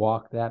would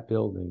walk that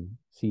building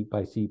seat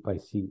by seat by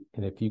seat.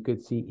 And if you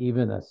could see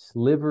even a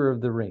sliver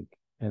of the rink,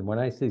 and when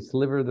I say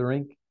sliver of the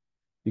rink,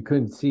 you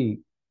couldn't see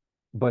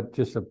but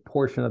just a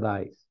portion of the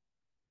ice,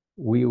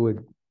 we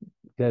would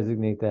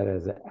designate that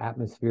as an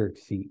atmospheric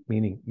seat,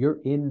 meaning you're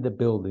in the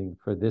building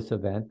for this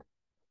event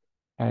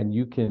and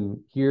you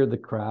can hear the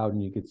crowd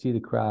and you could see the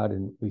crowd.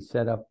 And we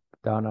set up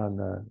down on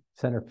the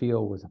center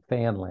field was a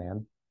fan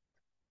land.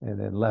 And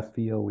then left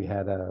field, we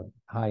had a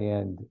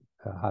high-end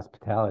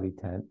hospitality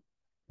tent.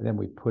 And then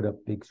we put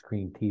up big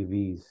screen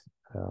TVs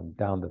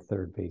down the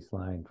third base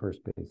line,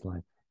 first base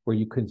line, where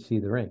you couldn't see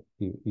the rink.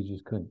 You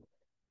just couldn't.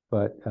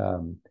 But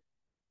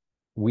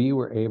we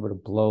were able to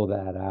blow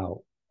that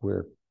out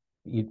where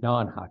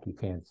non-hockey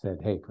fans said,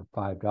 hey, for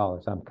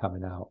 $5, I'm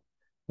coming out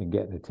and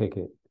getting a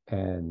ticket.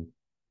 And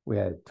we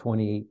had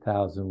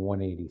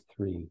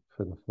 28,183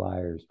 for the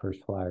Flyers,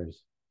 first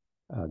Flyers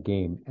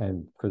game.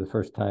 And for the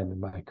first time in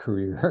my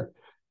career,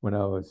 when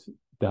I was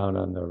down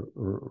on the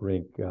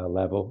rink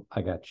level,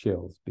 I got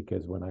chills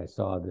because when I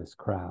saw this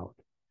crowd.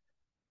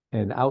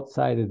 And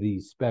outside of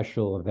these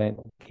special event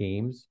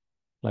games,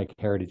 like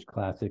Heritage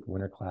Classic,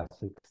 Winter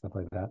Classic, stuff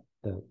like that,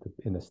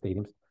 in the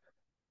stadiums,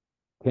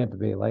 Tampa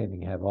Bay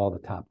Lightning have all the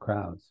top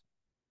crowds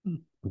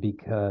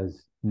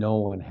because no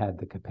one had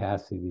the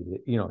capacity to,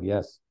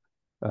 yes,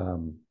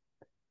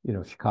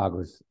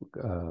 Chicago's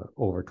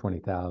over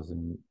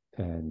 20,000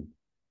 and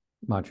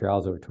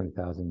Montreal's over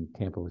 20,000.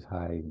 Tampa was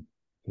high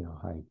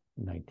 19,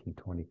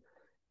 20.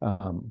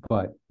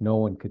 But no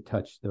one could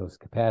touch those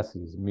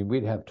capacities. I mean,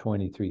 we'd have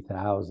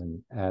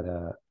 23,000 at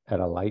a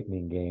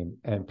Lightning game,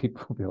 and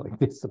people would be like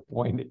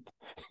disappointed,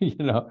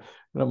 And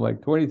I'm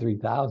like,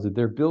 23,000.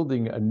 They're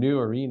building a new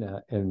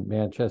arena in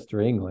Manchester,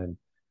 England,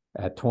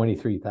 at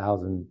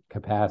 23,000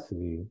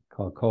 capacity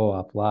called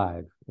Co-op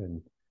Live,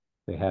 and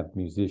they have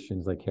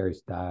musicians like Harry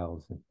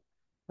Styles and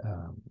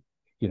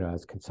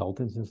as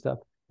consultants and stuff.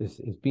 This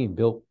is being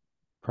built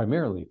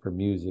primarily for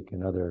music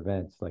and other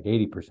events. Like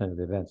 80% of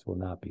the events will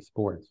not be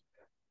sports,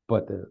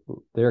 but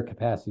their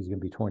capacity is going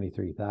to be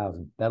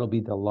 23,000. That'll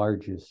be the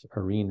largest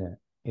arena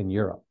in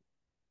Europe,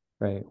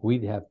 right?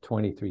 We'd have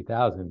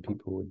 23,000.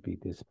 People would be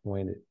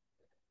disappointed.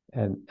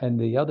 And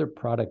the other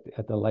product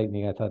at the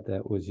Lightning I thought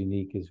that was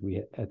unique is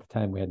at the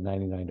time we had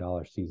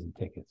 $99 season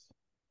tickets.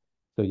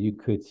 So you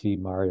could see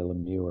Mario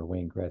Lemieux or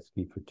Wayne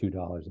Gretzky for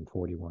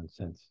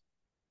 $2.41.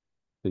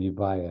 So you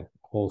buy a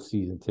whole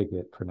season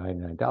ticket for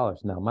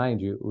 $99. Now,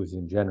 mind you, it was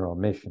in general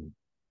admission,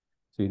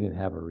 so you didn't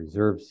have a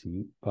reserve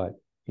seat, but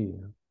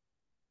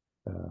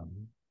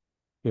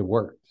it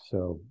worked.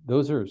 So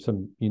those are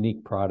some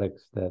unique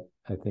products that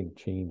I think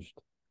changed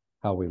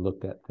how we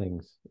looked at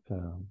things,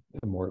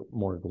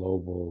 more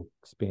global,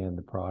 expand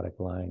the product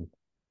line.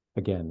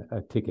 Again,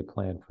 a ticket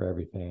plan for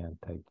every fan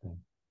type thing.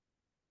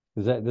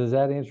 Does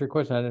that answer your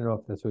question? I don't know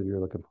if that's what you're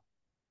looking for.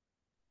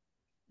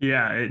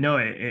 Yeah, it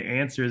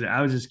answers.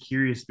 I was just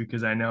curious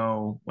because I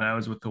know when I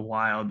was with the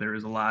Wild, there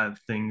was a lot of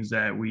things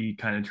that we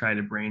kind of tried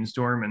to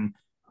brainstorm. And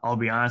I'll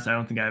be honest, I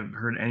don't think I've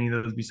heard any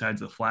of those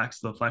besides the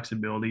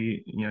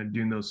flexibility,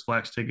 doing those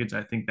flex tickets.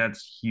 I think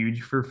that's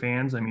huge for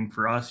fans. I mean,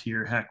 for us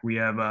here, heck, we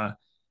have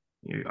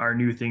our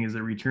new thing is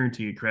a return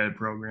ticket credit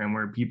program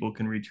where people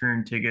can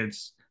return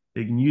tickets.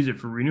 They can use it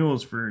for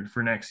renewals for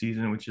next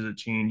season, which is a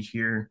change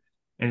here.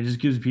 And it just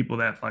gives people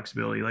that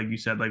flexibility. Like you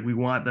said, like we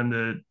want them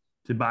to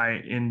buy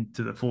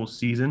into the full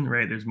season,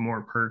 right? There's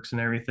more perks and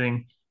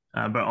everything.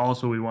 But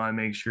also we want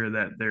to make sure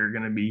that they're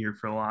going to be here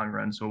for a long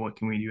run. So what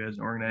can we do as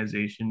an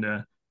organization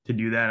to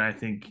do that? And I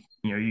think,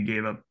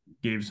 you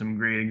gave some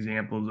great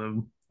examples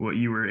of what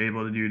you were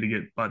able to do to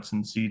get butts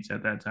and seats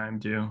at that time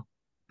too.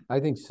 I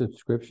think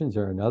subscriptions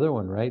are another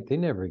one, right? They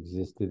never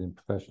existed in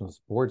professional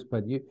sports,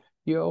 but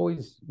we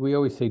always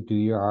say do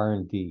your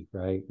R&D,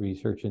 right?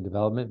 Research and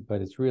development,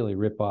 but it's really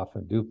rip off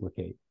and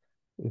duplicate.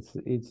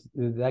 It's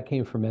that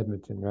came from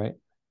Edmonton, right?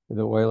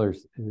 The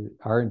Oilers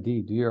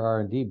R&D, do your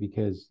R&D,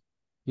 because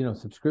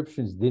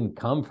subscriptions didn't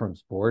come from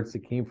sports;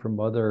 it came from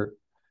other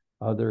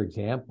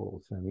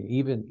examples. I mean,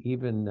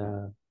 even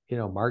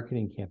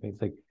marketing campaigns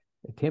like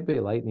Tampa Bay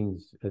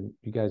Lightning's.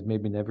 You guys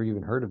maybe never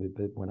even heard of it,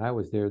 but when I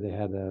was there, they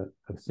had a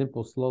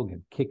simple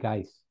slogan: "Kick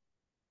Ice."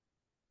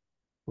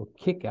 Well,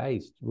 Kick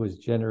Ice was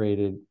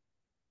generated,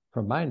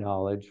 from my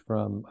knowledge,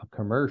 from a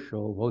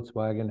commercial.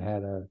 Volkswagen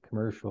had a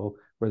commercial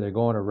where they're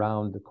going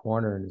around the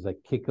corner and it's like,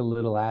 kick a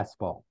little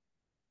asphalt.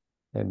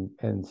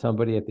 And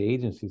somebody at the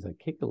agency is like,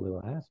 kick a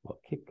little asphalt,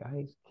 kick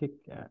ice, kick,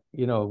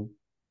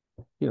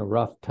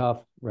 rough,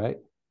 tough, right?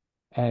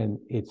 And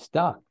it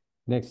stuck.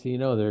 Next thing you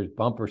know, there's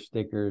bumper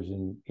stickers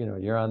and,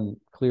 you're on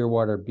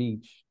Clearwater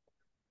Beach,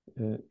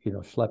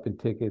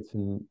 schlepping tickets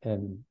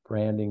and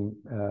branding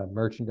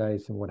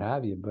merchandise and what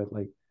have you. But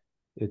like,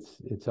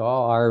 it's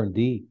all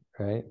R&D,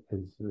 right?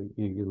 Because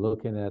you're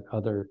looking at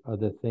other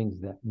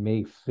things that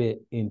may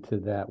fit into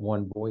that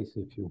one voice,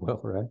 if you will,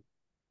 right?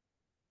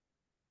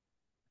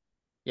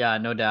 Yeah,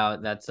 no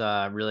doubt. That's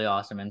a really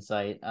awesome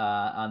insight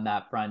on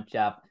that front,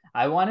 Jeff.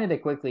 I wanted to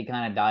quickly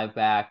kind of dive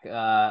back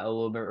a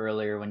little bit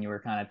earlier when you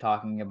were kind of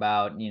talking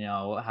about,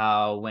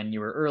 how when you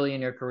were early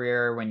in your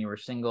career, when you were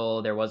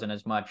single, there wasn't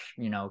as much,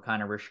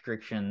 kind of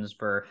restrictions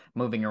for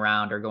moving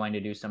around or going to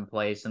do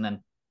someplace. And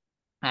then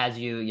as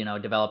you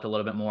developed a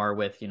little bit more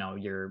with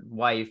your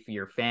wife,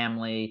 your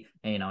family,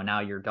 and now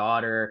your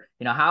daughter,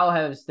 how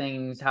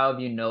have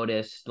you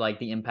noticed like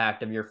the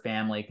impact of your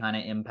family kind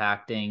of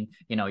impacting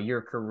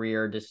your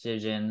career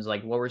decisions?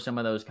 Like what were some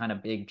of those kind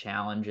of big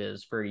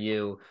challenges for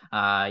you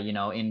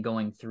in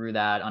going through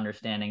that,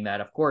 understanding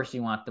that of course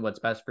you want what's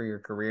best for your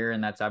career,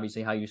 and that's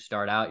obviously how you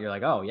start out. You're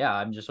like, oh yeah,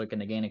 I'm just looking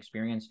to gain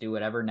experience, do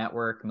whatever,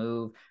 network,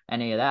 move,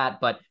 any of that.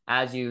 But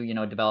as you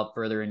develop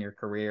further in your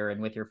career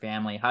and with your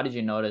family, how did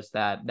you notice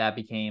that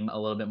became a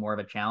little bit more of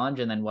a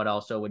challenge? And then what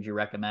also would you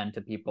recommend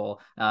to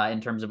people in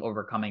terms of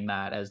overcoming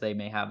that, as they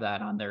may have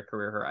that on their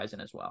career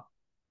horizon as well?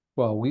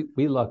 Well,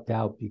 we lucked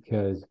out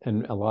because,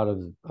 and a lot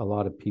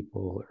of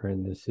people are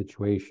in this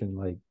situation.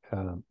 Like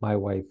my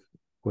wife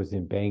was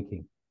in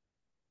banking,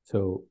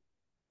 so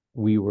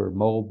we were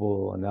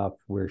mobile enough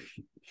where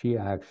she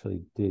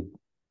actually did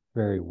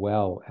very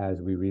well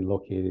as we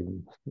relocated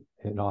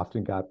and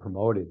often got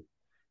promoted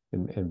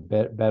and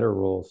better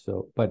roles.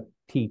 So, but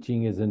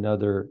teaching is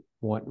another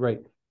one, right?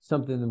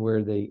 Something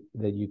where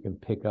that you can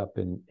pick up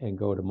and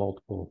go to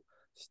multiple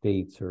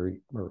states or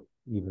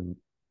even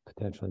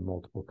potentially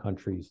multiple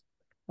countries.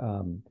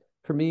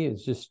 For me,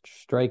 it's just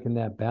striking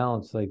that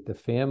balance. Like the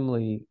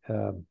family,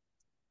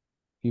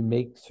 you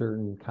make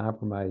certain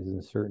compromises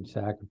and certain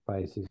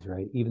sacrifices,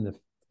 right? Even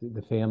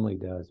the family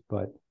does,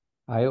 but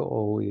I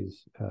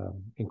always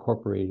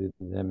incorporated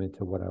them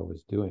into what I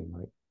was doing.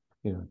 Like,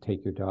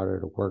 take your daughter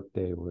to work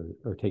day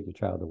or take your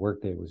child to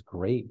work day was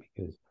great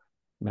because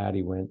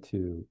Maddie went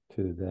to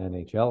the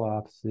NHL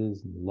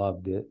offices and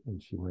loved it,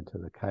 and she went to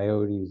the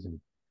Coyotes, and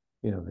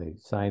they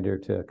signed her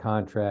to a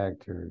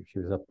contract, or she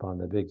was up on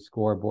the big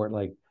scoreboard,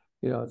 like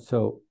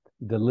so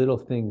the little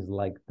things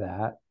like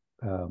that,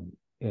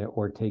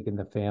 or taking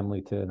the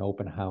family to an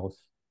open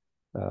house,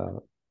 uh,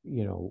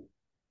 you know,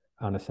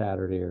 on a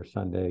Saturday or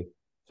Sunday,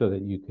 so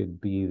that you could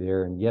be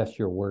there. And yes,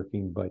 you're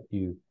working, but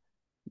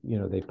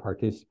they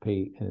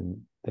participate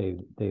and they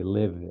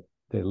live it.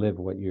 They live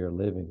what you're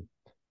living.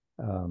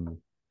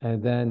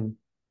 And then,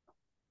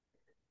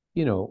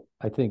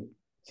 I think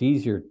it's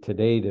easier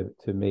today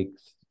to make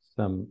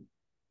some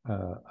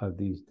of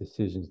these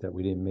decisions that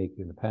we didn't make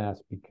in the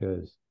past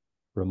because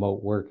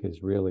remote work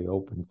has really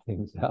opened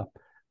things up.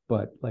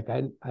 But like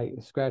I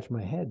scratch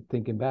my head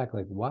thinking back,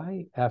 like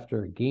why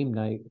after a game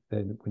night,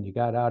 then when you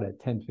got out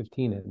at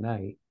 10:15 at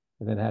night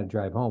and then had to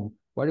drive home,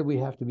 why did we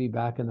have to be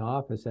back in the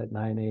office at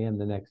 9 a.m.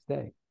 the next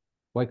day?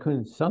 Why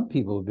couldn't some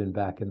people have been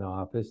back in the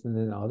office and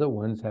then other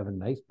ones have a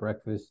nice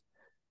breakfast,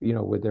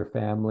 with their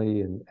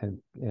family and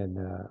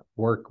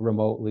work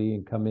remotely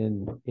and come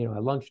in,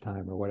 at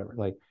lunchtime or whatever.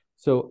 Like,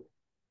 so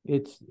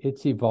it's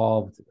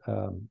evolved.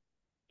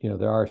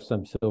 There are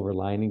some silver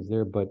linings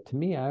there, but to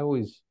me, I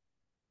always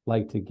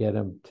like to get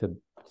them to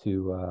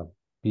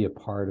be a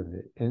part of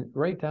it, and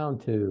right down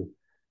to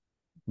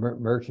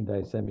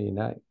merchandise. I mean,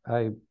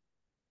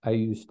 I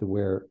used to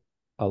wear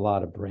a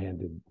lot of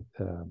branded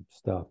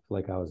stuff,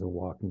 like I was a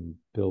walking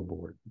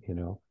billboard,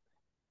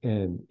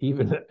 and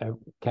even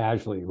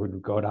casually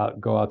would go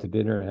out to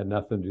dinner and had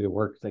nothing to do with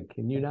work. It's like,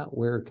 can you not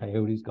wear a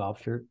Coyotes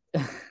golf shirt?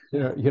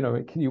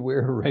 Can you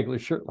wear a regular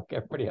shirt like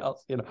everybody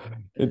else?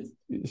 It's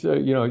so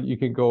you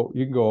can go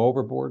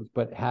overboard,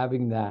 but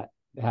having that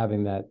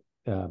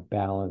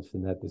balance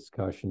and that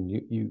discussion,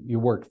 you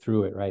work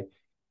through it, right?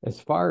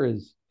 As far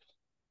as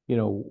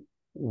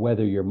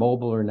whether you're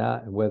mobile or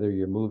not, and whether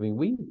you're moving,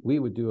 we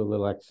would do a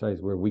little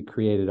exercise where we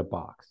created a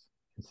box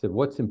and said,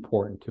 what's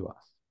important to us?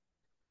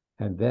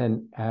 And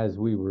then as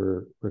we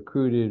were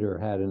recruited or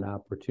had an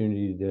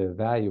opportunity to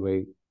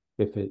evaluate,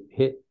 if it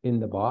hit in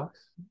the box,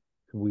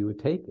 we would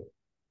take it.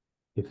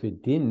 If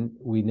it didn't,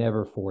 we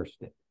never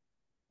forced it.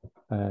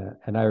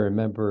 And I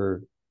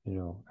remember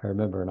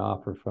an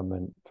offer from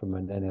an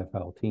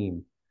NFL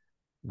team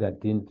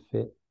that didn't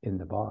fit in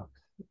the box.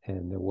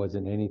 And there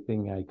wasn't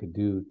anything I could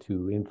do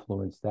to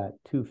influence that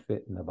to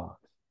fit in the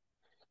box.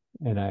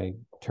 And I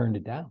turned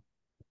it down.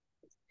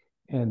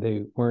 And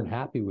they weren't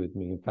happy with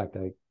me. In fact,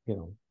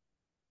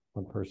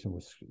 one person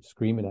was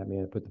screaming at me,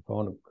 and I put the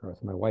phone across.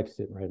 My wife's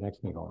sitting right next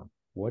to me going,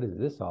 what is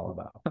this all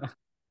about?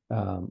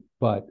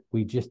 But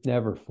we just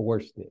never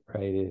forced it,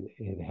 right?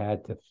 It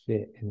had to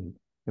fit. And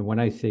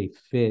when I say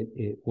fit,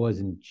 it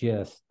wasn't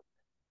just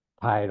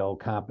title,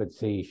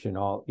 compensation,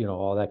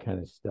 all that kind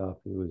of stuff.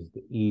 It was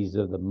the ease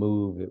of the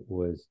move. It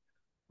was,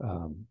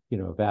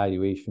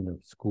 evaluation of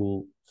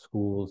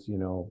schools,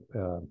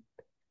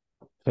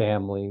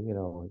 family,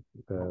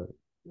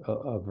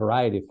 a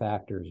variety of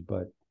factors,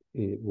 but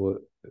it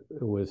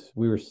was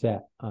we were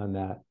set on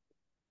that.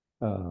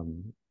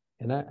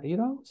 And I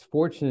was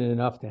fortunate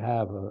enough to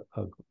have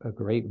a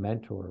great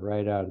mentor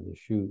right out of the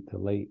chute, the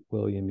late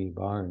William E.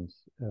 Barnes,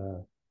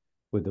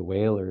 with the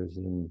Whalers.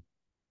 And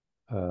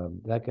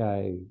that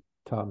guy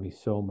taught me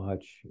so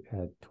much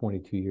at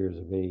 22 years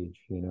of age,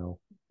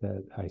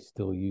 that I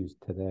still use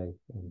today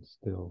and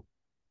still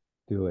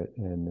do it.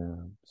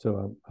 And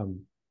so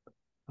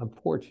I'm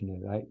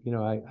fortunate.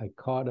 I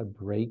caught a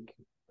break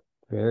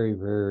very,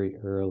 very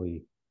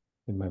early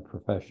in my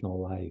professional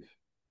life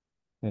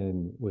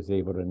and was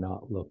able to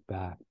not look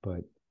back.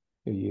 But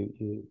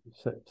you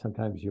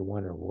sometimes you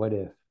wonder, what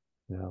if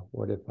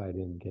I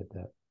didn't get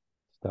that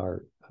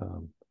start?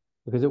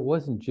 Because it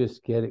wasn't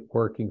just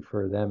working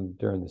for them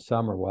during the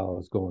summer while I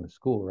was going to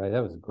school, right?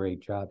 That was a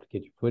great job to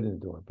get your foot in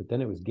the door. But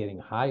then it was getting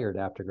hired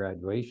after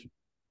graduation.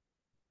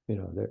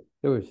 There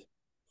was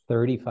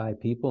 35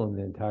 people in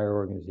the entire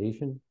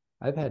organization.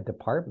 I've had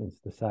departments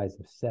the size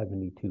of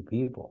 72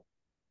 people.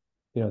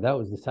 That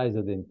was the size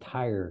of the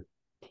entire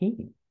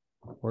team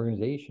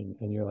organization.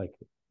 And you're like,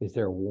 is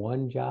there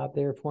one job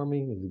there for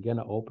me? Is it going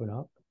to open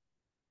up?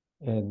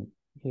 And,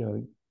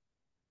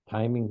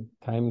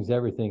 timing's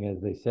everything,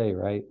 as they say,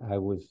 right? I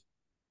was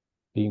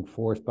being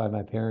forced by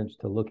my parents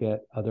to look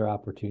at other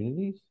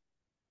opportunities.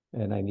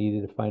 And I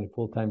needed to find a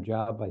full-time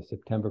job by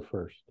September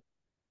 1st.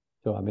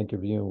 So I'm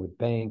interviewing with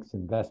banks,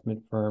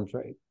 investment firms,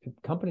 right?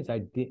 Companies I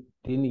didn't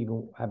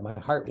even have, my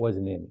heart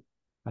wasn't in it.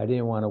 I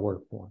didn't want to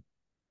work for them.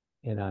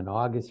 And on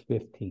August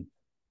 15th,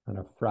 on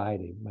a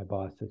Friday, my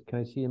boss says, "Can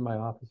I see you in my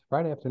office?"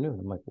 Friday afternoon.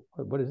 I'm like,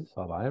 what is this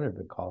all about? I've never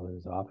been called in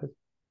his office.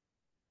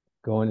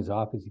 Go in his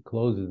office, he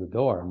closes the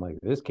door. I'm like,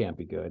 this can't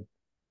be good.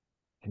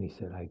 And he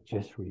said, "I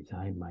just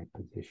resigned my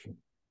position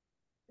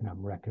and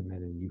I'm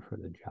recommending you for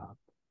the job."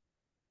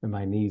 And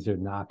my knees are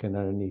knocking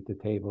underneath the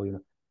table.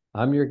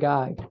 I'm your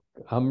guy.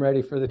 I'm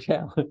ready for the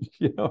challenge.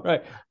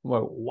 Right? I'm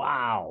like,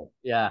 wow.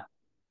 Yeah.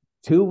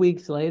 2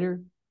 weeks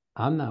later,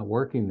 I'm not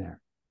working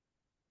there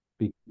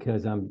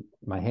because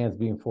my hands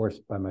being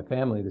forced by my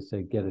family to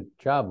say, "Get a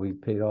job. We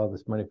paid all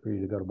this money for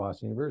you to go to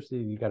Boston University.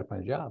 You got to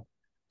find a job."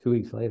 2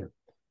 weeks later.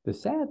 The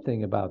sad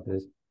thing about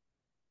this,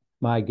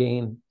 my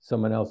gain,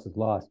 someone else's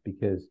loss,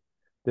 because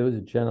there was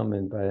a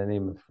gentleman by the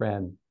name of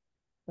Fran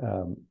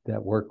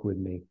that worked with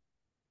me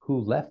who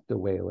left the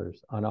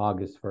Whalers on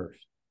August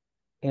 1st,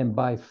 and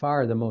by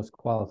far the most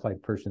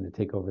qualified person to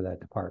take over that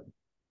department.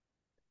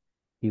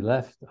 He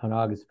left on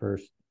August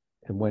 1st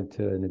and went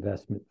to an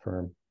investment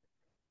firm.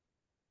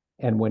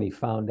 And when he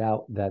found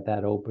out that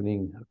that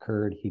opening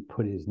occurred, he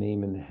put his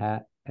name in the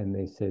hat and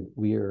they said,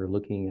 "We are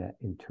looking at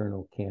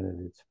internal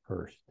candidates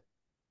first."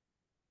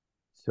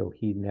 So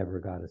he never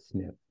got a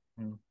sniff.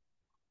 Mm.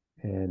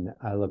 And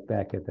I look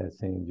back at that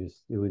saying,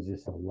 it was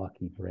just a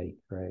lucky break,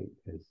 right?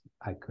 Because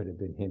I could have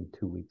been him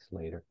 2 weeks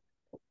later.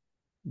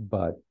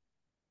 But,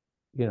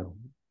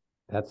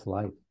 that's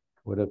life.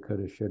 Woulda,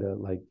 coulda, shoulda,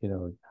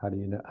 how do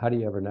you know? How do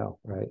you ever know,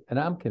 right? And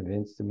I'm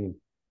convinced,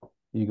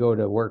 you go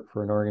to work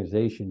for an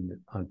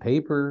organization on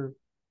paper,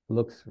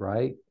 looks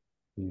right.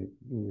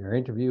 Your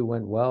interview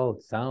went well,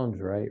 it sounds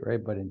right?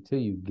 But until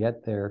you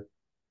get there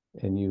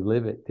and you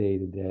live it day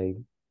to day,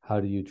 how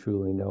do you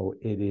truly know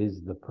it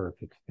is the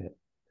perfect fit?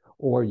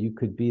 Or you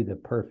could be the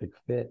perfect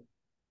fit,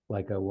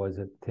 like I was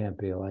at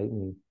Tampa Bay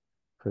Lightning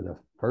for the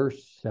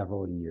first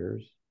several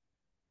years.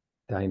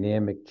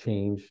 Dynamic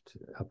changed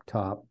up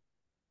top,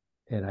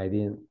 and I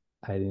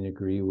didn't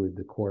agree with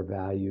the core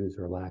values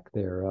or lack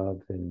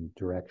thereof and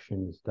direction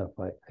and stuff.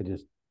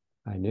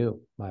 I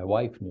knew, my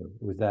wife knew,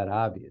 it was that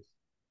obvious.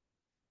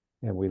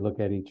 And we look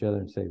at each other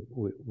and say,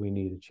 we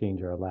need to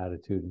change our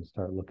latitude and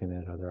start looking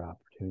at other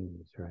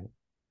opportunities, right?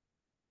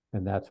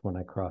 And that's when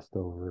I crossed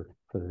over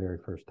for the very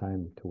first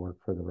time to work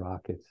for the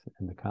Rockets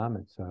and the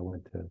Comets. So I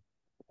went to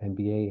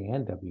NBA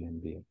and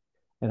WNBA.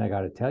 And I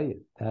got to tell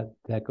you,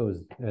 that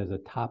goes as a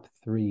top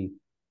three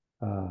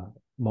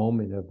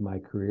moment of my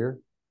career,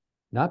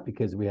 not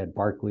because we had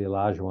Barkley,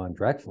 Olajuwon,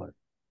 Drexler.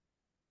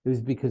 It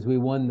was because we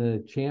won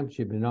the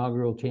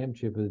inaugural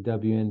championship of the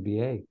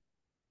WNBA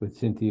with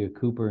Cynthia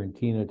Cooper and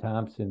Tina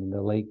Thompson and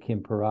the late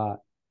Kim Peratt.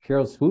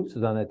 Cheryl Swoops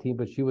was on that team,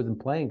 but she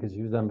wasn't playing because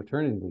she was on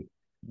maternity leave.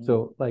 Mm-hmm.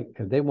 So,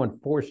 they won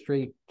 4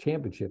 straight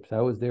championships.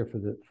 I was there for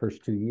the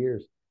first 2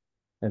 years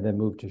and then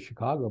moved to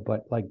Chicago.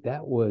 But,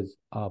 that was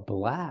a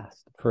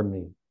blast for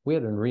me. We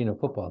had an arena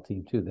football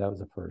team, too. That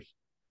was a first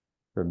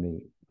for me.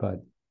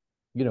 But,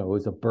 it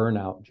was a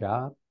burnout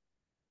job.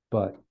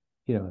 But,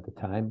 at the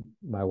time,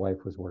 my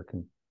wife was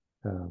working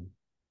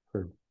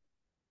for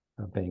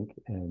a bank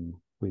and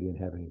we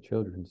didn't have any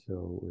children.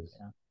 So it was,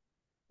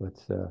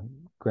 let's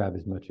grab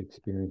as much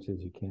experience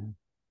as you can.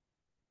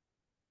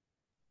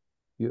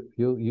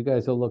 You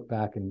guys will look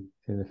back in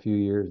a few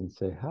years and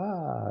say,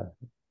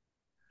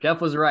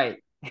 Jeff was right.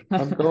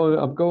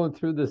 I'm going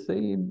through the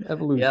same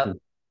evolution. Yep.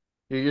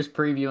 You're just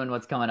previewing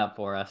what's coming up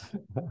for us.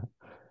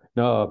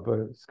 No,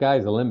 but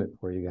sky's the limit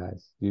for you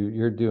guys.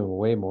 You're doing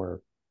way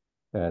more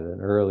at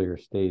an earlier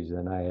stage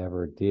than I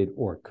ever did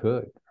or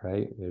could,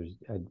 right?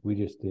 We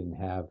just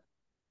didn't have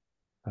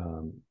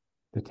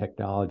the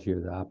technology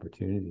or the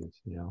opportunities,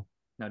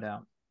 No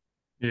doubt.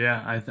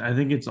 Yeah, I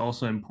think it's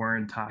also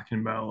important talking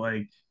about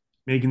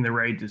making the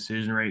right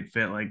decision, right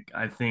fit.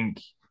 I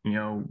think,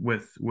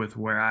 with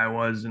where I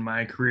was in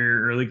my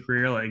early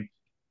career,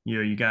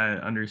 you got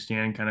to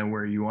understand kind of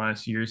where you want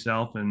to see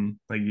yourself. And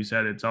like you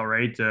said, it's all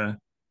right to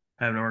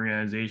have an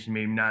organization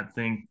maybe not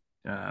think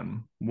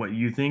what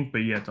you think, but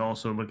you have to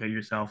also look at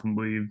yourself and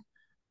believe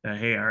that,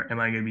 hey, am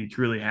I going to be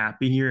truly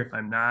happy here? If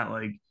I'm not,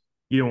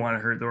 you don't want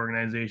to hurt the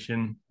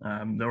organization.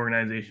 The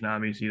organization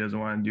obviously doesn't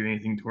want to do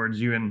anything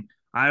towards you. And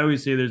I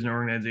always say there's an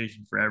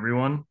organization for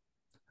everyone.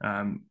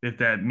 If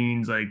that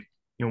means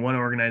one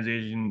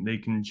organization, they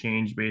can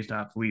change based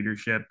off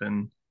leadership.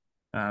 And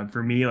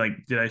for me,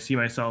 did I see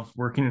myself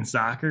working in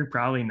soccer?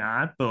 Probably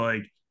not. But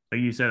like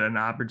you said, an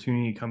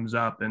opportunity comes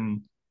up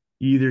and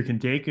you either can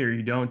take it or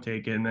you don't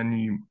take it. And then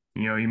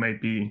you might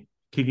be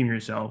kicking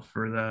yourself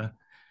for the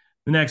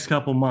next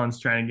couple months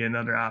trying to get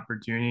another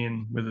opportunity.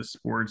 And with the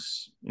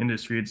sports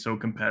industry, it's so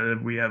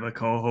competitive. We have a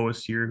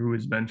co-host here who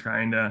has been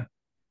trying to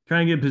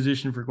get a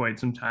position for quite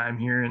some time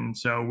here. And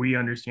so we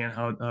understand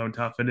how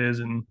tough it is.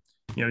 And,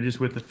 just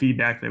with the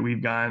feedback that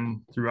we've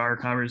gotten through our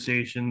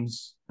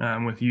conversations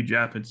with you,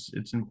 Jeff,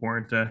 it's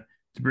important to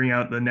to bring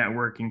out the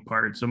networking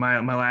part. So my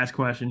last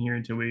question here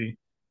until we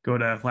go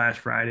to Flash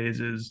Fridays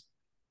is,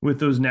 with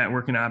those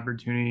networking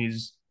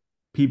opportunities,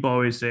 people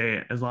always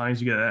say as long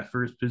as you get that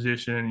first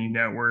position and you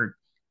network,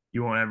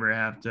 you won't ever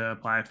have to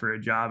apply for a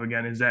job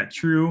again. Is that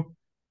true?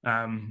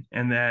 And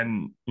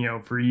then,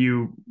 for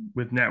you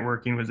with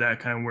networking, was that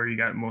kind of where you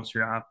got most of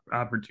your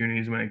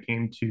opportunities when it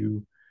came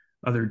to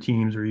other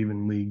teams or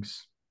even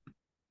leagues?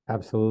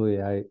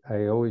 Absolutely.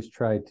 I always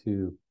try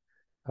to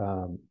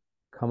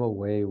come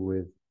away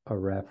with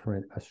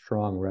a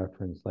strong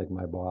reference like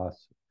my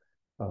boss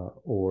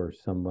or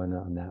someone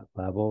on that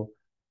level,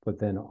 but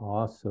then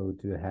also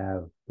to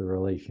have the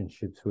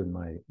relationships with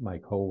my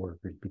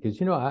coworkers,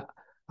 because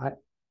I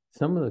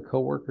some of the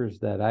coworkers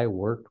that I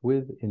worked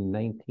with in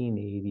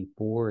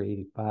 1984,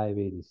 85,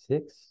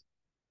 86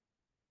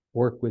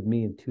 worked with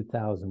me in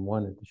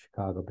 2001 at the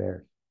Chicago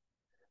Bears.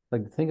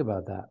 Like, think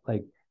about that.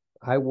 Like,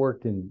 I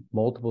worked in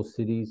multiple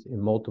cities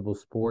in multiple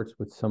sports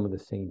with some of the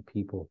same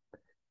people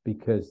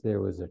because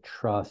there was a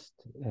trust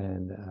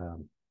and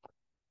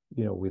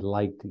we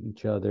liked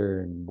each other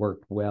and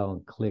worked well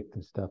and clicked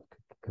and stuff,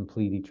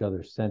 complete each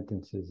other's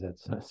sentences at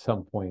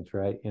some points,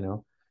 right?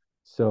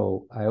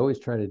 So I always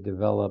try to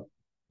develop,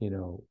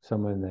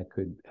 someone that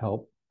could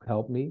help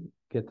me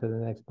get to the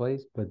next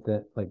place, but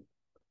that, like,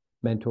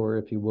 mentor,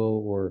 if you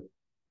will, or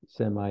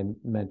semi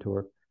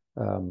mentor.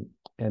 And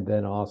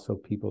then also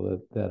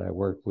people that I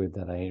worked with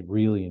that I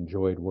really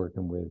enjoyed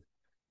working with,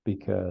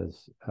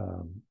 because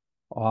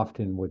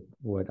often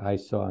what I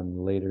saw in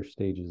the later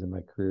stages of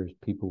my career is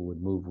people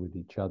would move with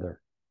each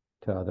other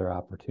to other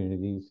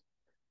opportunities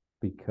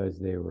because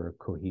they were a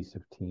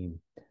cohesive team.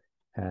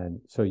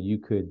 And so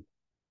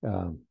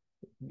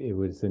it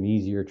was an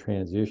easier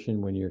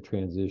transition when you're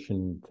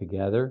transitioning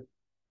together,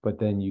 but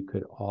then you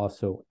could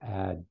also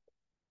add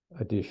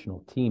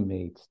additional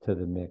teammates to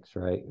the mix,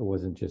 right? It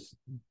wasn't just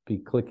be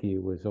clicky.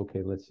 It was,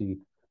 okay, let's see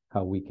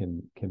how we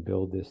can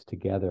build this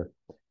together.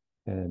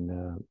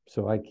 And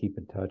so I keep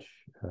in touch.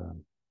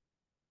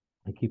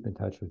 I keep in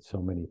touch with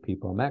so many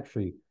people. I'm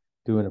actually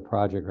doing a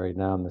project right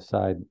now on the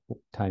side,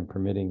 time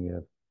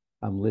permitting.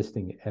 I'm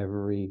listing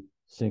every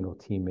single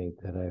teammate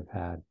that I've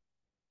had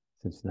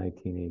since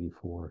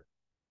 1984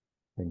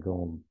 and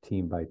going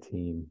team by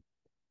team,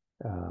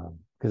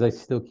 because I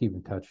still keep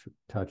in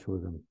touch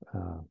with them.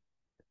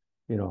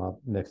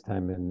 Next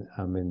time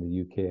I'm in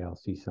the UK, I'll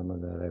see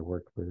someone that I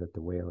worked with at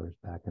the Whalers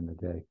back in the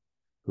day,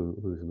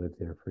 who's lived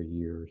there for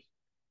years.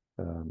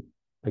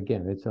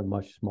 Again, it's a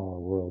much smaller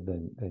world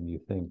than you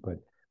think, but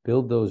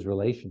build those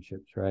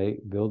relationships, right?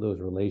 Build those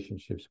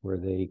relationships where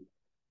they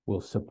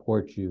will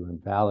support you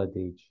and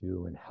validate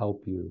you and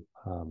help you.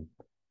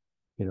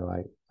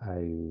 I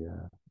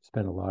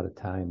spend a lot of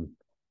time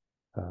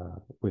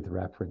with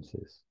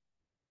references,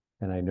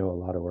 and I know a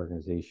lot of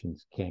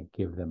organizations can't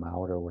give them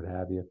out or what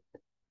have you.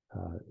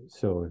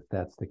 So if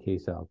that's the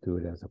case, I'll do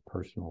it as a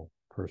personal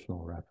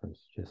reference,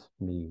 just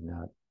me,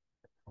 not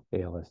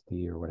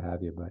ALSD or what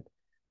have you. But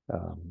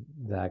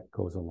that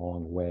goes a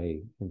long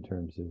way in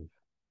terms of,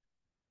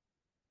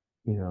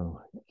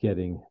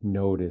 getting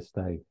noticed.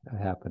 I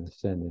happen to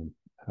send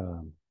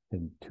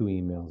in 2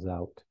 emails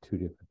out to 2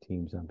 different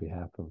teams on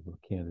behalf of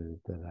a candidate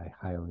that I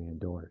highly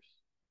endorse.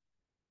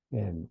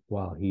 And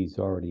while he's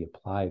already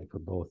applied for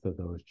both of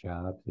those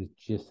jobs, it's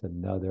just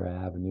another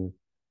avenue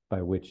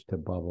by which to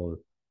bubble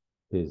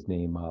his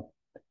name up,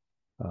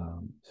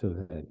 so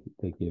that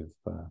they give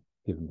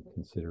him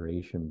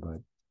consideration.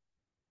 But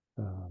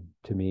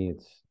to me,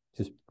 it's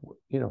just,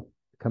 it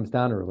comes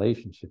down to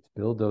relationships.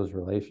 Build those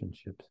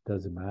relationships.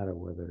 Doesn't matter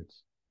whether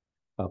it's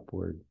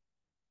upward,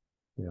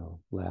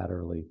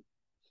 laterally.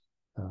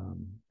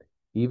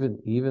 Even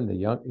the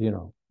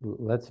young,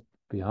 let's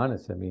be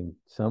honest. I mean,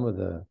 some of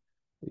the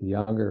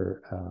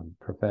younger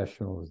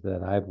professionals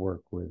that I've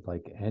worked with,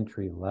 like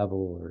entry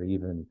level or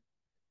even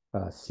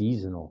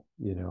seasonal,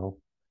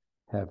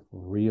 have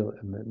real,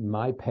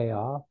 my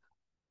payoff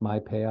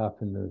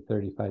in the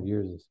 35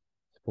 years of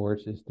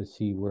sports is to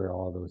see where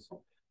all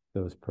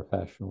those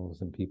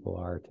professionals and people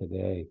are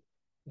today.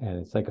 And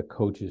it's like a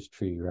coach's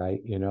tree,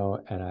 right? And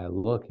I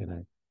look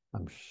and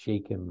I'm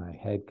shaking my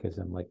head because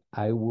I'm like,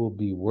 I will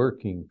be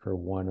working for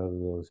one of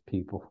those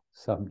people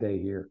someday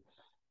here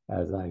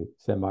as I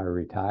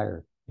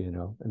semi-retire,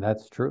 and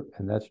that's true.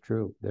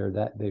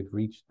 They've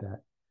reached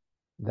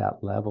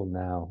that level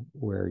now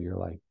where you're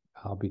like,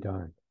 I'll be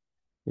darned.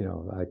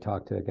 I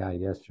talked to a guy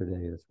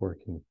yesterday that's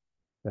working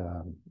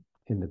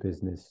in the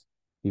business.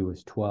 He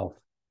was 12th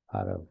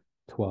out of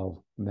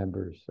 12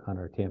 members on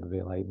our Tampa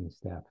Bay Lightning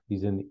staff.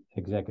 He's in the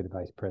executive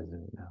vice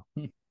president now.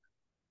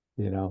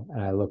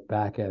 And I look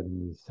back at him,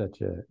 he's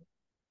such a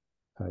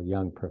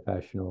young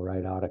professional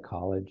right out of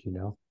college,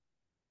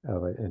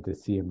 and to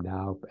see him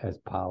now as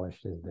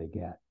polished as they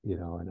get,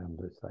 and I'm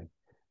just like,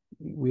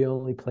 we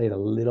only played a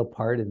little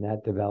part in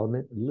that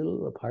development,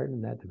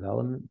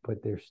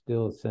 but there's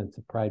still a sense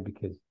of pride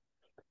because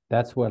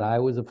that's what I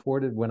was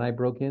afforded when I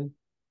broke in.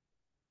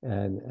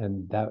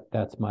 And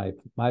that's my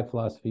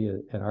philosophy,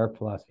 and our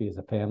philosophy as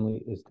a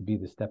family is to be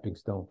the stepping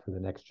stone for the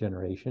next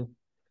generation.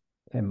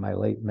 And my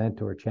late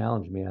mentor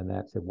challenged me on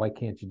that, said, why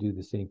can't you do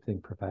the same thing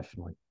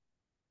professionally?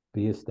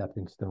 Be a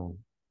stepping stone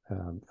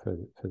for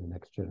the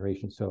next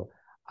generation. So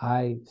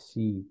I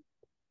see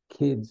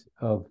kids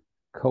of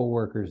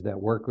coworkers that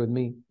work with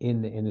me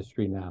in the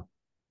industry now.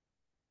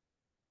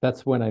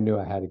 That's when I knew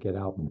I had to get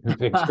out,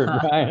 Victor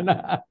and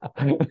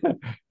Ryan.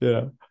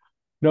 Yeah.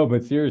 No,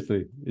 but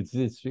seriously,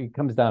 it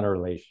comes down to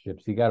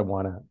relationships. You got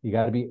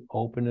to be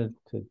open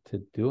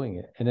to doing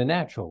it in a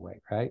natural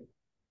way, right?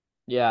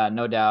 Yeah,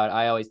 no doubt.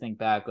 I always think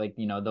back, like,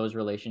 those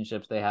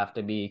relationships, they have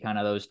to be kind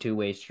of those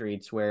two-way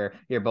streets where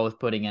you're both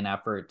putting in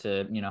effort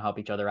to, help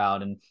each other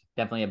out. And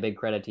definitely a big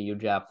credit to you,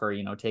 Jeff, for,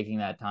 taking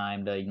that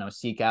time to,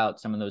 seek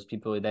out some of those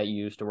people that you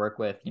used to work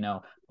with,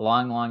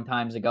 long, long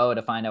times ago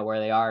to find out where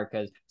they are.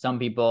 Because some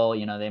people,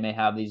 they may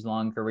have these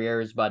long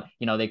careers, but,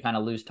 they kind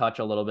of lose touch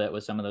a little bit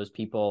with some of those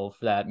people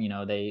that,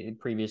 they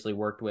previously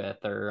worked with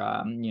or,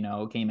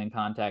 came in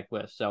contact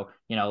with. So,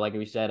 like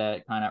we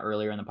said kind of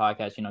earlier in the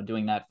podcast,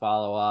 doing that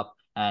follow up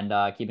and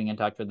keeping in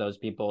touch with those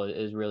people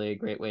is really a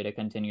great way to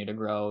continue to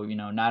grow,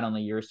 not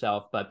only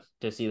yourself, but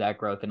to see that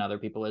growth in other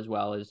people as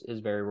well is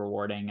very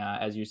rewarding,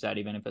 as you said,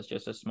 even if it's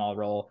just a small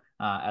role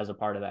as a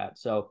part of that.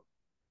 So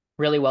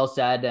really well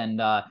said, and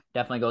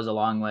definitely goes a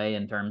long way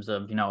in terms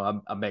of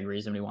a big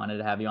reason we wanted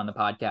to have you on the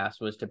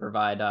podcast was to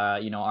provide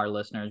our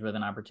listeners with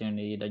an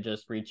opportunity to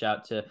just reach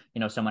out to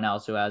someone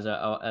else who has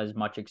as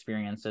much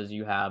experience as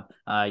you have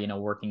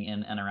working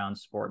in and around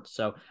sports.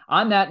 So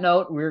on that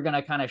note, we're going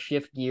to kind of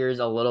shift gears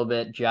a little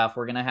bit. Jeff,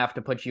 we're going to have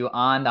to put you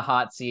on the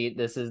hot seat.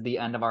 This is the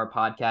end of our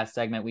podcast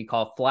segment we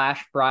call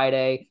Flash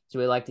Friday. So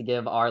we like to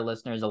give our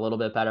listeners a little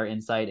bit better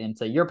insight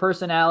into your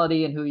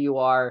personality and who you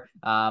are,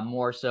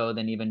 more so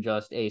than even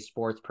just a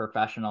sports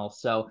professional.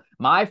 So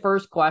my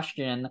first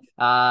question,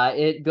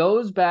 it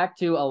goes back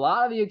to a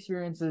lot of the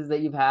experiences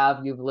that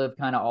you've lived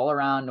kind of all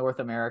around North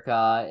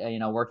America,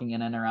 working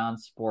in and around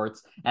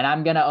sports. And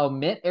I'm going to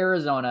omit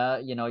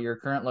Arizona, your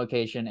current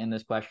location in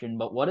this question,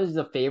 but what is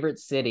the favorite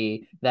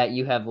city that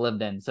you have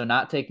lived in? So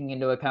not taking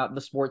into account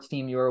the sports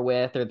team you were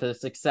with or the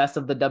success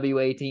of the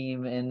WA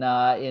team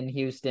in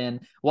Houston.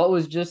 What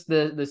was just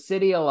the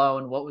city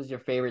alone? What was your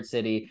favorite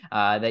city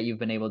that you've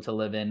been able to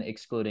live in,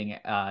 excluding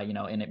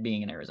in it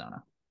being in Arizona?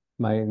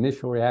 My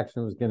initial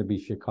reaction was going to be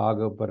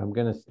Chicago, but I'm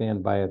going to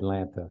stand by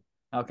Atlanta.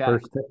 Okay.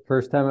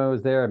 First time I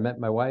was there, I met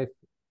my wife.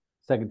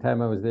 Second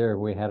time I was there,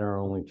 we had our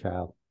only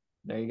child.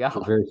 There you go.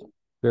 Very,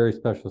 very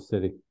special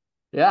city.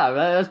 Yeah,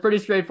 that's pretty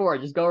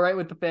straightforward. Just go right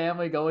with the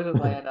family, go with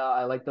Atlanta.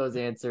 I like those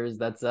answers.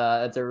 That's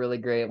a really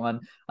great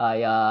one.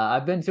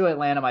 I've been to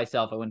Atlanta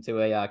myself. I went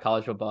to a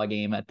college football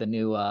game at the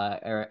new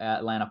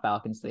Atlanta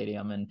Falcons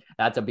Stadium, and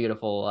that's a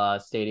beautiful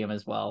stadium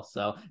as well.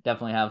 So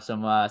definitely have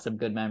some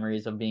good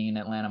memories of being in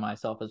Atlanta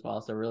myself as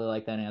well. So really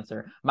like that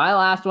answer. My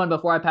last one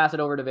before I pass it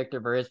over to Victor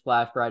for his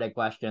Flash Friday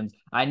questions.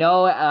 I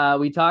know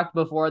we talked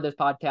before this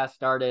podcast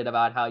started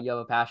about how you have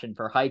a passion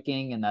for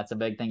hiking, and that's a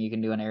big thing you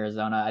can do in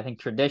Arizona. I think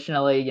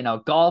traditionally,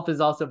 golf is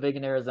also big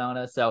in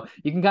Arizona, so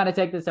you can kind of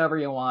take this however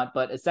you want,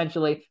 but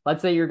essentially,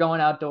 let's say you're going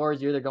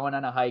outdoors, you're either going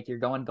on a hike, you're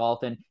going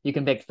golfing, you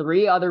can pick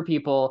 3 other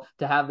people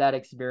to have that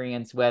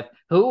experience with.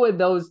 Who would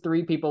those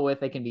 3 people with?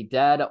 They can be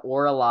dead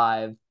or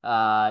alive,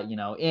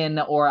 in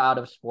or out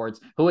of sports.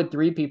 Who would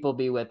 3 people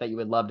be with that you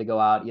would love to go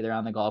out either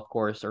on the golf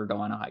course or go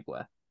on a hike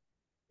with?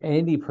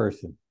 Any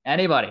person.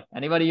 Anybody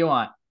you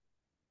want.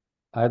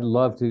 I'd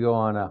love to go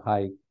on a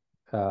hike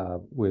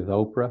with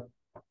Oprah.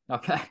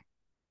 Okay.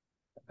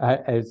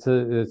 It's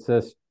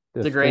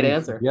a great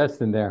answer.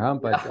 Yes, in there, huh?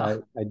 But I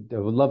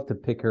would love to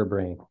pick her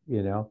brain.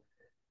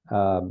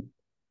 I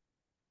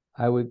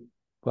would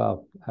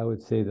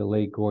say the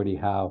late Gordie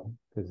Howe,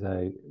 because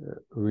I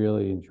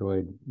really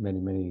enjoyed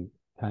many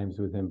times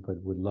with him,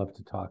 but would love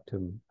to talk to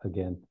him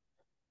again.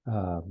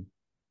 And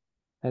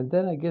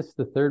then I guess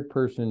the third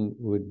person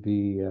would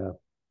be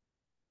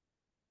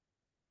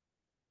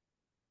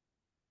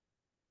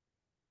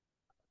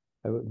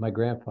my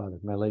grandfather,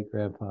 my late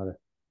grandfather.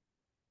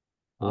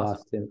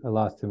 Awesome. I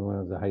lost him when I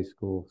was a high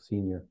school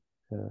senior.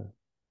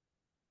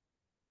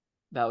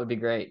 That would be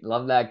great.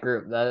 Love that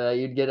group.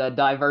 You'd get a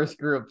diverse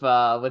group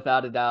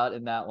without a doubt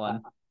in that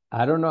one.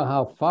 I don't know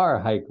how far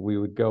hike we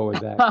would go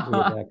with that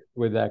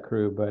with that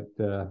crew, but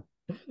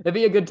it'd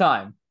be a good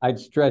time. I'd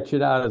stretch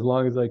it out as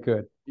long as I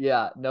could.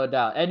 Yeah, no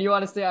doubt. And you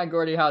want to stay on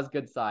Gordie Howe's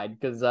good side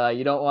because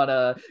you don't want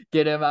to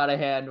get him out of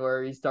hand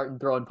where he's starting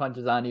throwing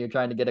punches on you,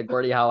 trying to get a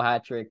Gordie Howe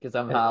hat trick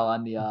somehow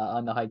on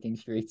the hiking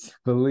streets.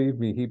 Believe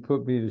me, he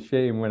put me to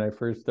shame when I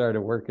first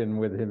started working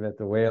with him at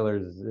the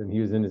Whalers, and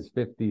he was in his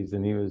 50s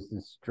and he was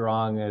as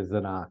strong as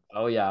an ox.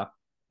 Oh yeah,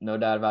 no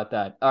doubt about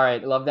that. All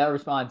right, love that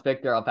response,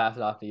 Victor. I'll pass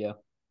it off to you.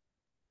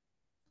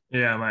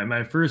 Yeah,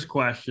 my first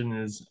question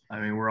is, I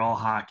mean, we're all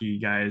hockey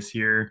guys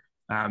here.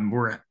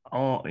 We're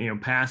all,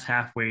 past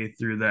halfway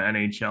through the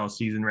NHL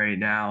season right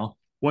now.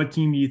 What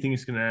team do you think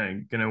is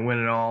gonna win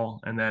it all?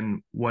 And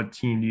then what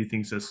team do you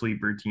think is a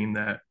sleeper team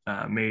that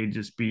may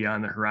just be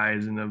on the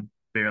horizon of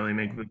barely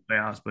making the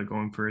playoffs, but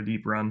going for a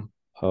deep run?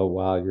 Oh,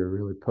 wow. You're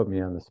really putting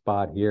me on the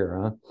spot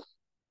here,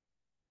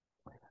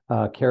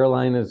 huh?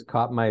 Carolina's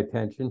caught my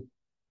attention.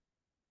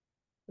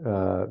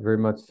 very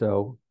much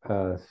so.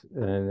 And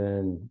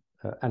then,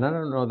 and I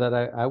don't know that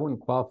I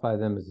wouldn't qualify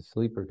them as a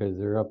sleeper because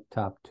they're up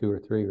top 2 or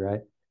 3,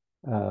 right?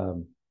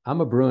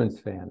 I'm a Bruins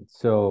fan,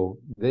 so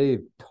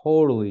they've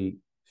totally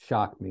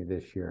shocked me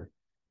this year.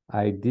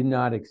 I did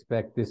not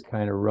expect this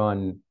kind of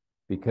run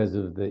because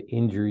of the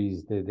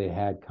injuries that they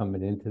had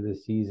coming into the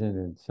season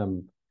and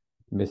some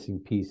missing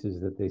pieces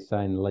that they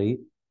signed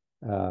late.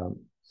 I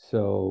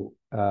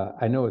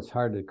know it's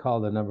hard to call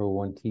the number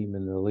one team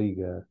in the league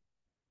a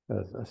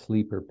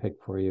sleeper pick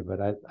for you, but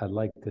I'd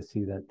like to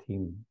see that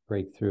team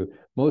break through.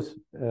 Most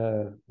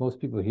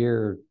people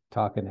here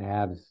talking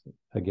abs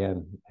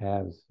again,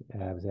 abs,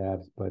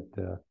 but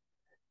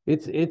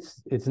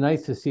it's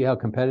nice to see how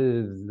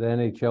competitive the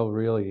NHL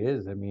really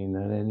is. I mean,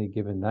 on any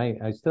given night,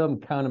 I still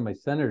haven't counted my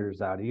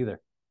Senators out either.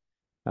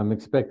 I'm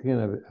expecting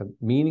a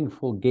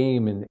meaningful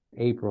game in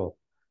April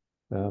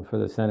for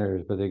the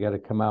Senators, but they got to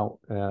come out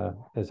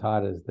as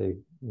hot as they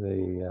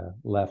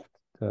left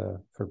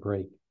for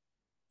break.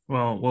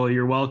 Well,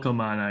 you're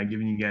welcome on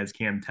giving you guys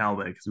Cam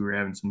Talbot because we were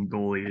having some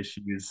goalie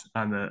issues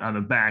on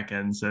the back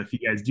end. So if you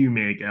guys do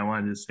make it, I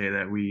wanted to say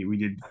that we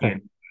did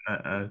hand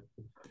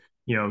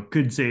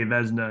could say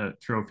Vezina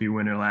Trophy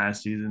winner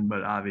last season,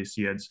 but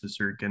obviously you had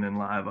Sisirkin and a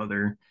lot of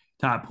other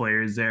top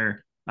players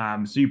there.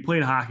 So you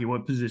played hockey.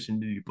 What position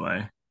did you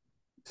play?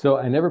 So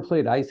I never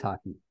played ice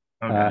hockey.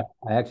 Okay.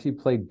 I actually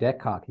played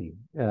deck hockey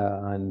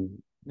in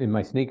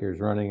my sneakers,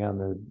 running on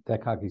the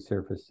deck hockey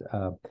surface.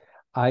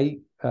 I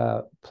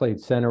played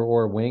center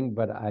or wing,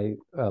 but I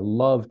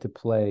love to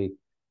play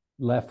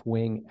left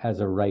wing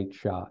as a right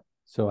shot.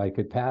 So I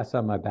could pass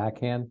on my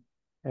backhand,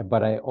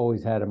 but I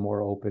always had a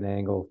more open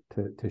angle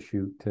to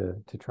shoot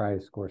to try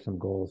to score some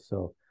goals.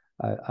 So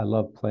I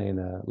love playing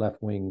a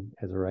left wing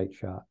as a right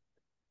shot.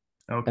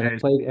 Okay.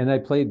 And I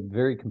played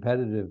very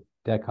competitive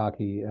deck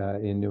hockey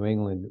in New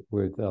England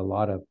with a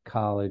lot of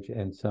college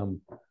and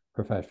some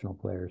professional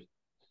players.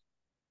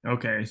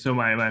 Okay. So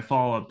my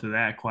follow-up to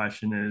that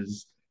question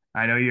is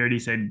I know you already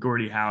said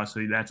Gordie Howe,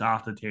 so that's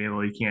off the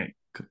table. You can't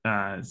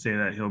say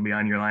that he'll be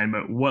on your line,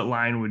 but what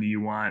line would you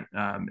want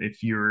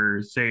if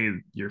you're say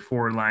your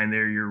forward line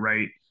there,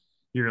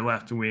 your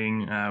left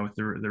wing with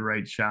the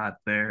right shot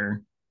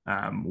there?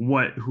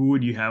 Who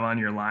would you have on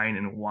your line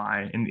and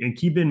why? And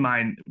keep in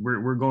mind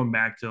we're going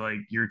back to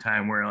like your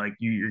time where like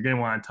you're gonna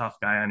want a tough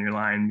guy on your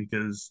line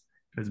because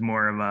it's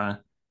more of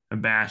a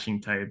bashing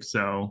type.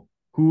 So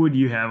who would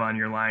you have on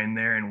your line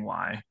there and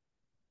why?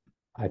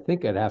 I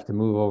think I'd have to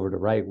move over to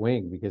right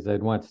wing because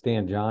I'd want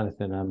Stan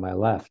Jonathan on my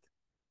left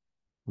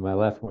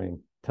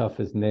wing, tough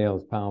as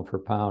nails, pound for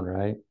pound,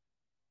 right?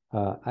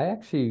 I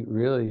actually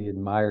really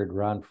admired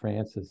Ron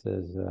Francis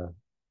as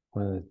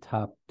one of the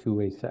top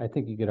two-way. I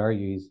think you could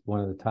argue he's one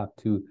of the top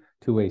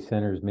two-way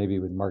centers, maybe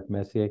with Mark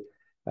Messier.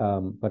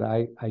 But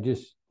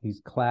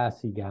he's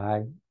classy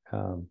guy.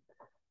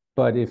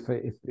 But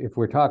if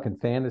we're talking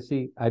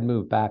fantasy, I'd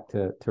move back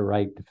to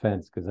right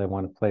defense because I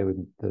want to play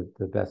with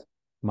the best,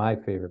 my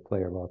favorite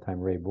player of all time,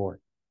 Ray Bourque.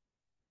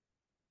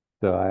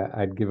 So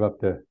I'd give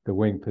up the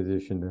wing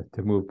position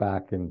to move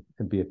back and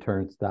be a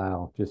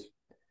turnstile. Just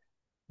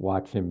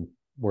watch him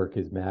work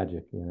his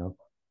magic, you know.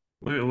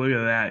 Look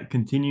at that,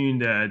 continuing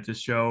to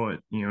show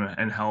it,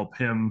 and help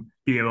him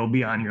be able to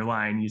be on your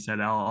line. You said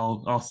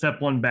I'll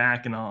step one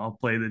back and I'll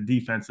play the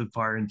defensive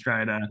part and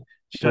try to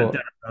shut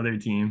down the other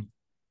team.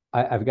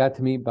 I've got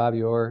to meet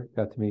Bobby Orr,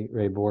 got to meet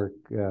Ray Bourque,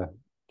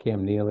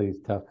 Cam Neely's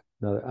tough.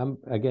 I'm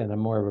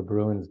more of a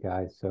Bruins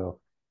guy, so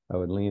I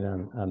would lean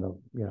on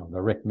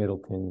the Rick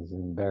Middletons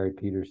and Barry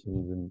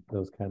Petersons and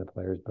those kind of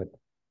players. But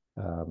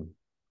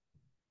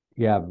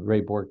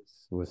Ray Bourque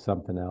was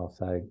something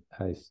else.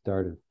 I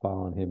started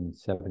following him in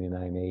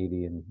 79,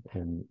 80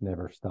 and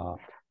never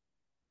stopped.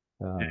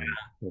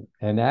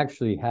 And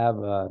actually have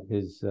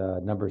his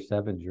number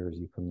 7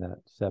 jersey from that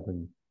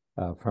 7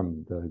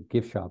 from the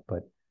gift shop,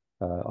 but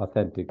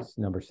authentic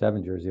number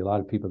 7 jersey. A lot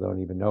of people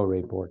don't even know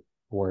Ray Bourque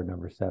wore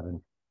number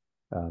 7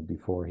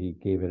 before he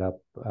gave it up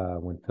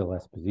when Phil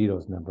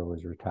Esposito's number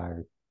was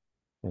retired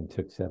and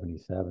took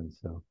 77.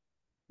 So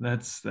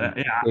that's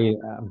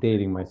I'm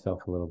dating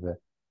myself a little bit.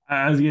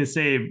 I was gonna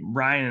say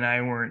Ryan and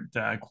I weren't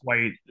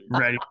quite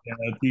ready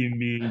to team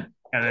be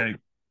kind of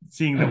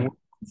seeing the world.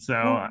 So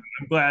I'm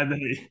glad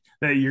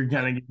that you're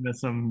kind of giving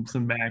us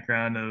some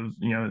background of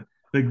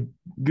the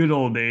good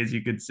old days,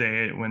 you could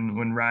say it,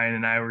 when Ryan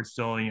and I were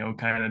still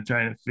kind of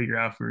trying to figure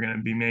out if we're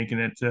gonna be making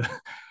it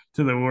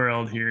to the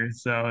world here.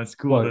 So it's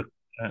cool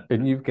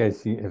and you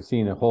guys have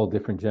seen a whole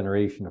different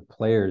generation of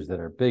players that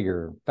are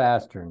bigger,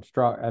 faster, and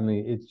strong. I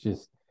mean,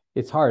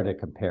 it's hard to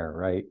compare,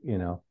 right?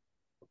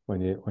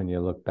 When you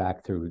look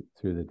back through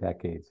the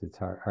decades, it's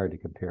hard to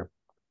compare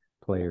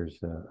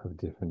players of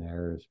different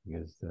eras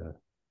because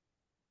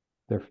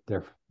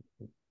they're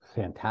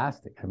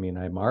fantastic. I mean,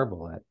 I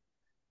marvel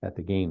at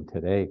the game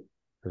today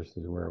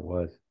versus where it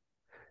was.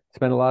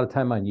 Spent a lot of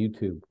time on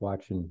YouTube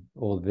watching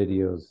old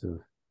videos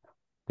of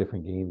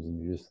different games, and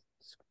you're just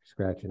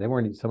scratching.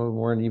 Some of them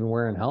weren't even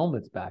wearing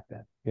helmets back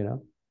then.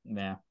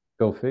 Yeah.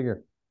 Go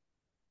figure.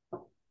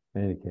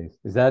 In any case,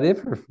 is that it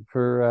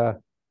for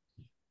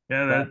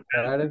Yeah, Thanks,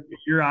 Adam.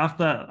 you're off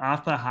the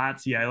hot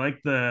seat. I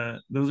like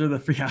those are the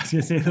I was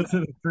gonna say those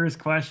are the first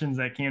questions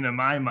that came to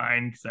my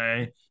mind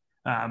because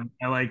I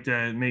like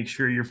to make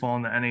sure you're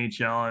following the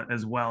NHL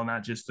as well,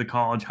 not just the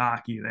college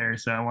hockey there.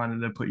 So I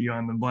wanted to put you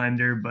on the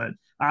blender, but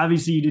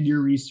obviously you did your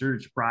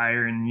research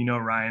prior, and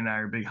Ryan and I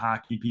are big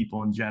hockey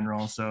people in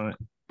general, so it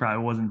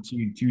probably wasn't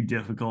too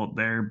difficult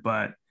there.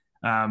 But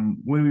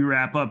when we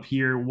wrap up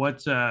here,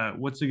 what's a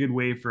good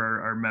way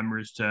for our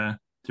members to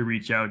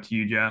reach out to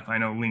you, Jeff? I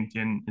know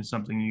LinkedIn is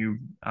something you've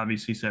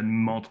obviously said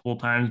multiple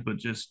times, but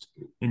just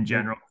in Link-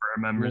 general for our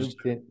members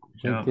to LinkedIn,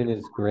 reach out. LinkedIn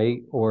is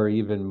great, or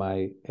even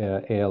my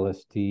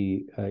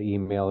ALSD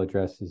email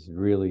address is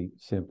really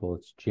simple.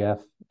 It's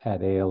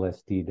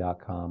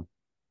jeff@alsd.com,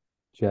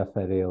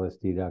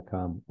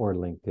 jeff@alsd.com, or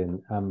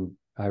LinkedIn.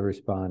 I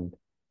respond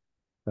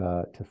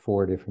to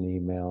 4 different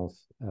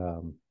emails,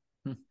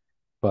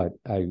 but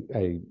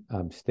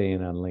I'm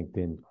staying on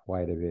LinkedIn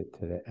quite a bit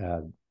today,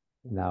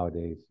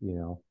 nowadays,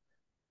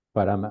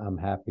 but I'm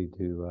happy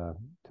to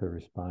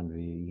respond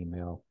via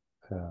email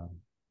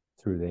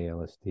through the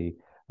ALSD,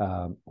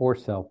 or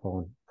cell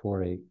phone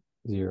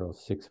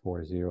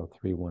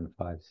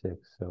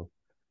 480-640-3156. So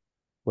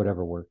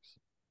whatever works.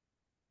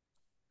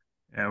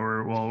 Yeah,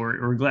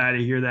 we're glad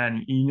to hear that,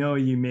 and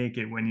you make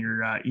it when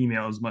your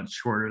email is much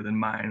shorter than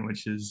mine,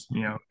 which is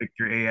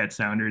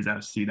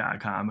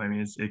victora@soundersfc.com. I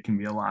mean, it can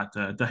be a lot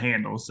to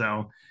handle.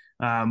 So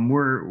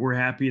we're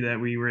happy that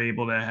we were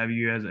able to have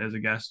you as a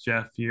guest,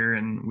 Jeff, here,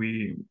 and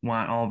we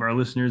want all of our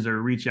listeners to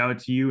reach out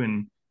to you.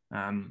 And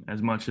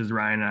as much as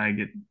Ryan and I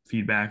get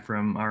feedback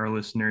from our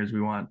listeners,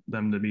 we want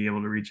them to be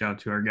able to reach out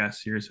to our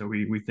guests here. So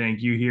we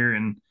thank you here,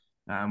 and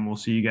we'll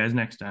see you guys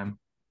next time.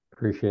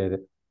 Appreciate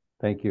it.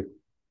 Thank you.